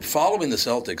watch. Following the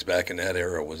Celtics back in that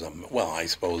era was, I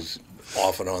suppose,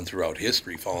 off and on throughout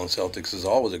history, following Celtics is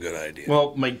always a good idea.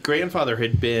 Well, my grandfather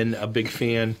had been a big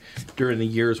fan during the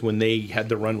years when they had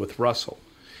the run with Russell.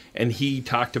 And he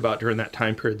talked about during that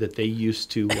time period that they used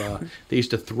to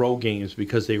throw games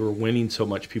because they were winning so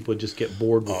much. People would just get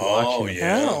bored with watching.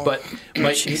 Yeah. Oh. But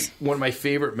one of my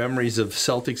favorite memories of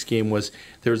Celtics game was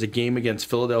there was a game against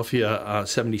Philadelphia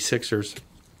 76ers,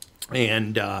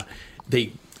 and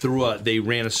they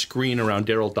ran a screen around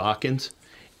Daryl Dawkins,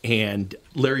 and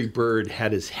Larry Bird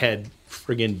had his head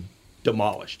friggin'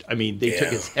 demolished. I mean, they took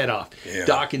his head off. Yeah.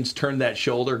 Dawkins turned that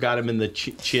shoulder, got him in the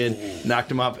chin, knocked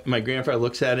him off. My grandfather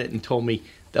looks at it and told me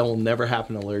that will never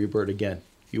happen to Larry Bird again.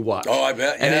 You watch. Oh, I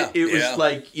bet. And Yeah, it was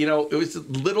like, it was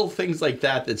little things like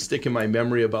that stick in my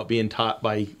memory about being taught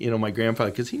by, my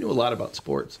grandfather, because he knew a lot about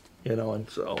sports, and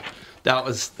so that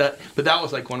was that. But that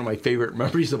was like one of my favorite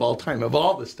memories of all time, of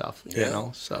all the stuff,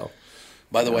 so.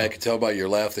 By the way, I could tell by your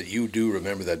laugh that you do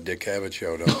remember that Dick Cavett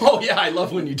show, don't you? Oh, yeah, I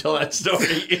love when you tell that story.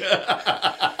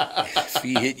 If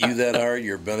he hit you that hard,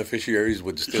 your beneficiaries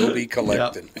would still be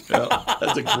collected. Yeah,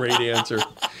 that's a great answer.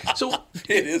 So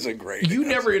it is a great You answer.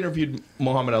 never interviewed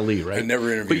Muhammad Ali, right? I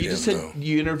never interviewed But you him, just said no.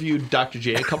 you interviewed Dr.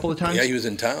 J a couple of times? Yeah, he was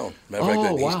in town. Matter of fact,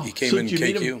 Oh, wow. he came So in did you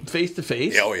meet KQ. him face to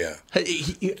face? Oh, yeah.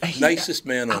 He- Nicest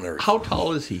man on earth. How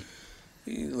tall is he?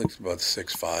 He looks about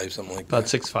 6'5", something like About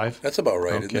that. 6'5"? That's about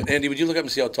right. Okay. Isn't it? Andy, would you look up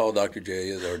and see how tall Dr. J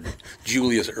is, or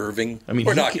Julius Irving, I mean,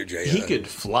 or he Dr. could, J? he could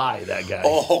fly, that guy.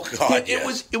 Oh God, It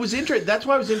was interesting. That's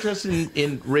why I was interested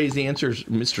in Ray's answers,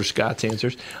 Mr. Scott's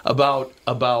answers about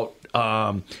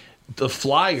the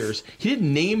Flyers. He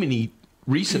didn't name any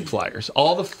recent Flyers.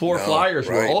 All the four No, Flyers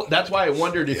were. right. That's why I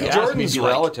wondered if you asked me. Jordan's If you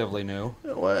relatively new.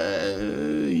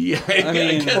 yeah, I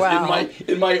mean, guess wow.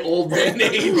 in my old man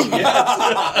age. Yes.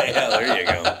 Yeah, there you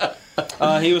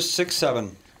go. He was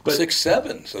 6'7".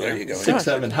 6'7". So there you go.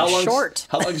 6'7". How long? Short.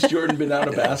 How long's Jordan been out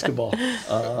of basketball?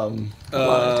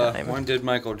 When did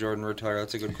Michael Jordan retire?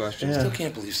 That's a good question. I still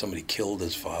can't believe somebody killed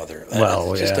his father. That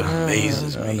Well, just yeah.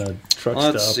 amazes On me. a truck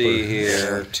Let's stop see or-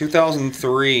 here.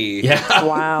 2003. Yeah.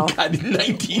 Wow. God,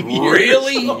 19 years.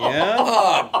 Really? Yeah.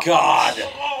 Oh God.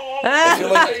 I feel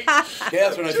like,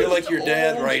 Catherine, I feel like your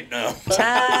dad right now.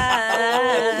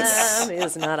 Time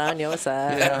is not on your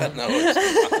side. No,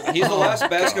 it's, He's the last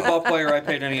basketball player I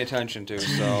paid any attention to.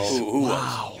 So who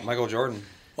was? Michael Jordan.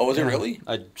 Oh, was it really?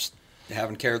 I just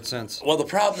haven't cared since. Well, the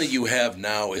problem that you have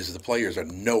now is the players are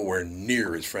nowhere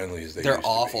near as friendly as they They're used to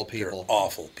awful be. people. They're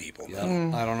awful people.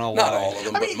 Yeah. I don't know why. Not all of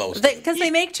them, but most. Because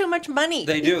they make too much money.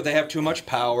 They do. They have too much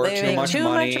power, They too make much too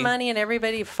money. much money, and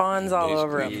everybody fawns all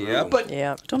over them. Yep. But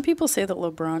Yeah. Don't people say that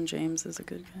LeBron James is a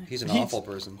good guy? He's an awful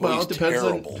person. well, he's it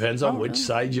terrible. depends on which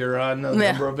side you're on. A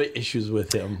Yeah. number of issues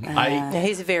with him. Yeah,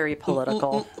 he's very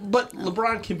political. But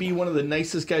LeBron can be one of the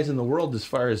nicest guys in the world as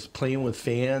far as playing with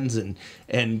fans and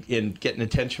getting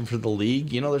attention for the league.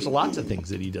 There's lots of things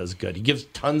that he does good. He gives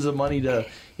tons of money to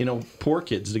poor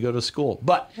kids to go to school.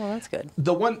 But Well, that's good.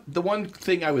 the one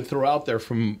thing I would throw out there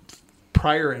from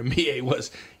prior MBA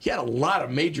was you had a lot of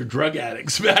major drug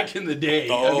addicts back in the day.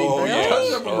 Oh,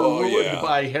 Tons of them were ruined yeah.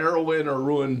 by heroin or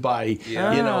ruined by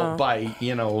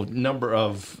number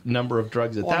of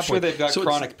drugs at Well, I'm that sure point. they've got So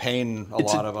chronic pain, a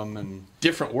it's lot of them, and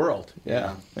different world.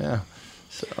 Yeah.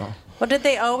 So Well, did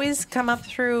they always come up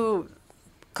through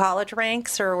college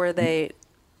ranks, or were they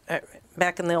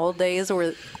back in the old days,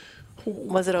 or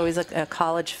was it always a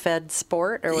college-fed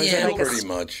sport, or was it like pretty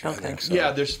much. I think so.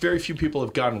 Yeah, there's very few people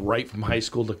have gone right from high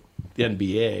school to the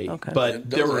NBA. Okay. But It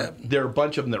there does were happen. a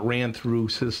bunch of them that ran through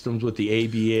systems with the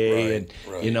ABA, and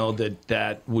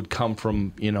that would come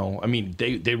from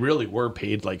they really were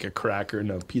paid like a cracker and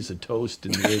a piece of toast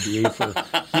in the ABA for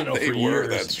They for were, years.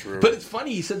 that's true. But it's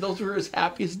funny. He said those were his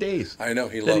happiest days. I know,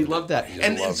 he loved loved that. it. He just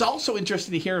And loved it's it. also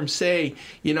interesting to hear him say,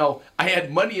 I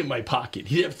had money in my pocket.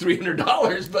 He'd have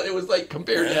 $300, but it was like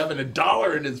compared to having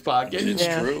 $1 in his pocket. It's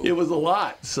true. It was a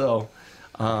lot. So,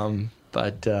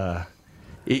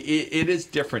 it is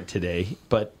different today,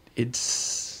 but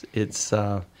it's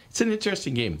an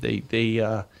interesting game.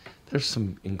 There's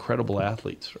some incredible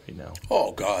athletes right now.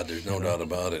 Oh, God, there's no doubt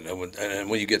about it. And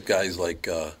when you get guys like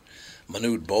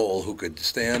Manute Bol, who could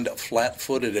stand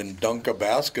flat-footed and dunk a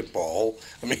basketball,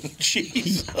 I mean,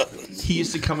 jeez. He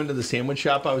used to come into the sandwich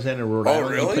shop I was in Rhode Oh,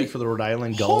 Island. really? He played for the Rhode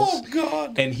Island Gulls. Oh,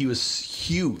 God. And he was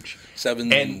huge.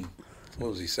 What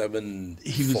was he, 7'4"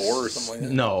 He was or something like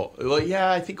that? No, well,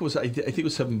 yeah, I think it was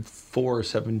 7'4" or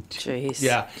 7'2". Jeez.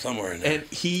 Yeah, somewhere in there. And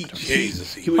he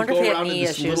Jesus, he would Wonder if go he had around in knee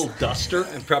this issues. little duster.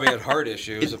 and probably had heart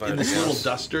issues. if I In had this to little guess.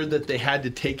 duster that they had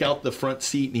to take out the front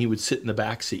seat, and he would sit in the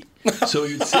back seat. So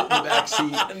he would sit in the back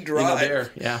seat And drive. there.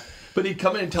 Yeah. But he'd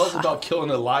come in and tell us about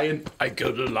killing a lion. I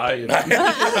killed a lion.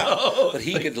 But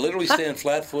he could literally stand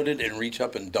flat-footed and reach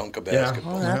up and dunk a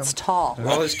basketball. Oh, that's tall.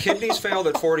 Well, his kidneys failed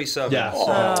at 47. Yeah.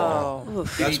 Oh.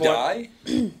 Did he die?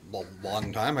 A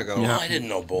long time ago. Oh, I didn't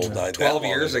know Bull died that 12 long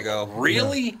years ago.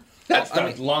 Really? That's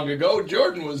not long ago.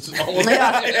 Jordan was almost.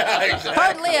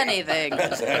 Hardly anything.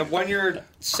 And when you're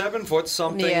 7 foot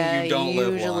something, Yeah, you don't live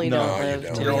long. usually No, don't you live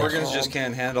don't. to Your be organs old. just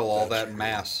can't handle all that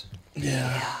mass.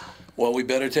 Well, we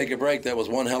better take a break. That was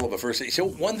one hell of a first. So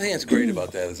one thing that's great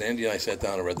about that is Andy and I sat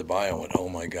down and read the bio and went, oh,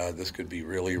 my God, this could be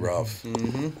really rough.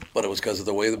 Mm-hmm. But it was because of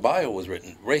the way the bio was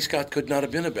written. Ray Scott could not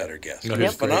have been a better guest. No, He he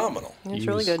was was great. phenomenal. It's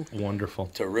really good. Wonderful.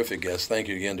 Terrific guest. Thank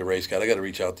you again to Ray Scott. I got to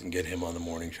reach out and get him on the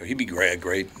morning show. He'd be great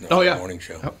on Oh, the yeah. morning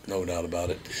show. Yep. No doubt about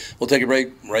it. We'll take a break.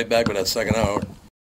 Right back with that second hour.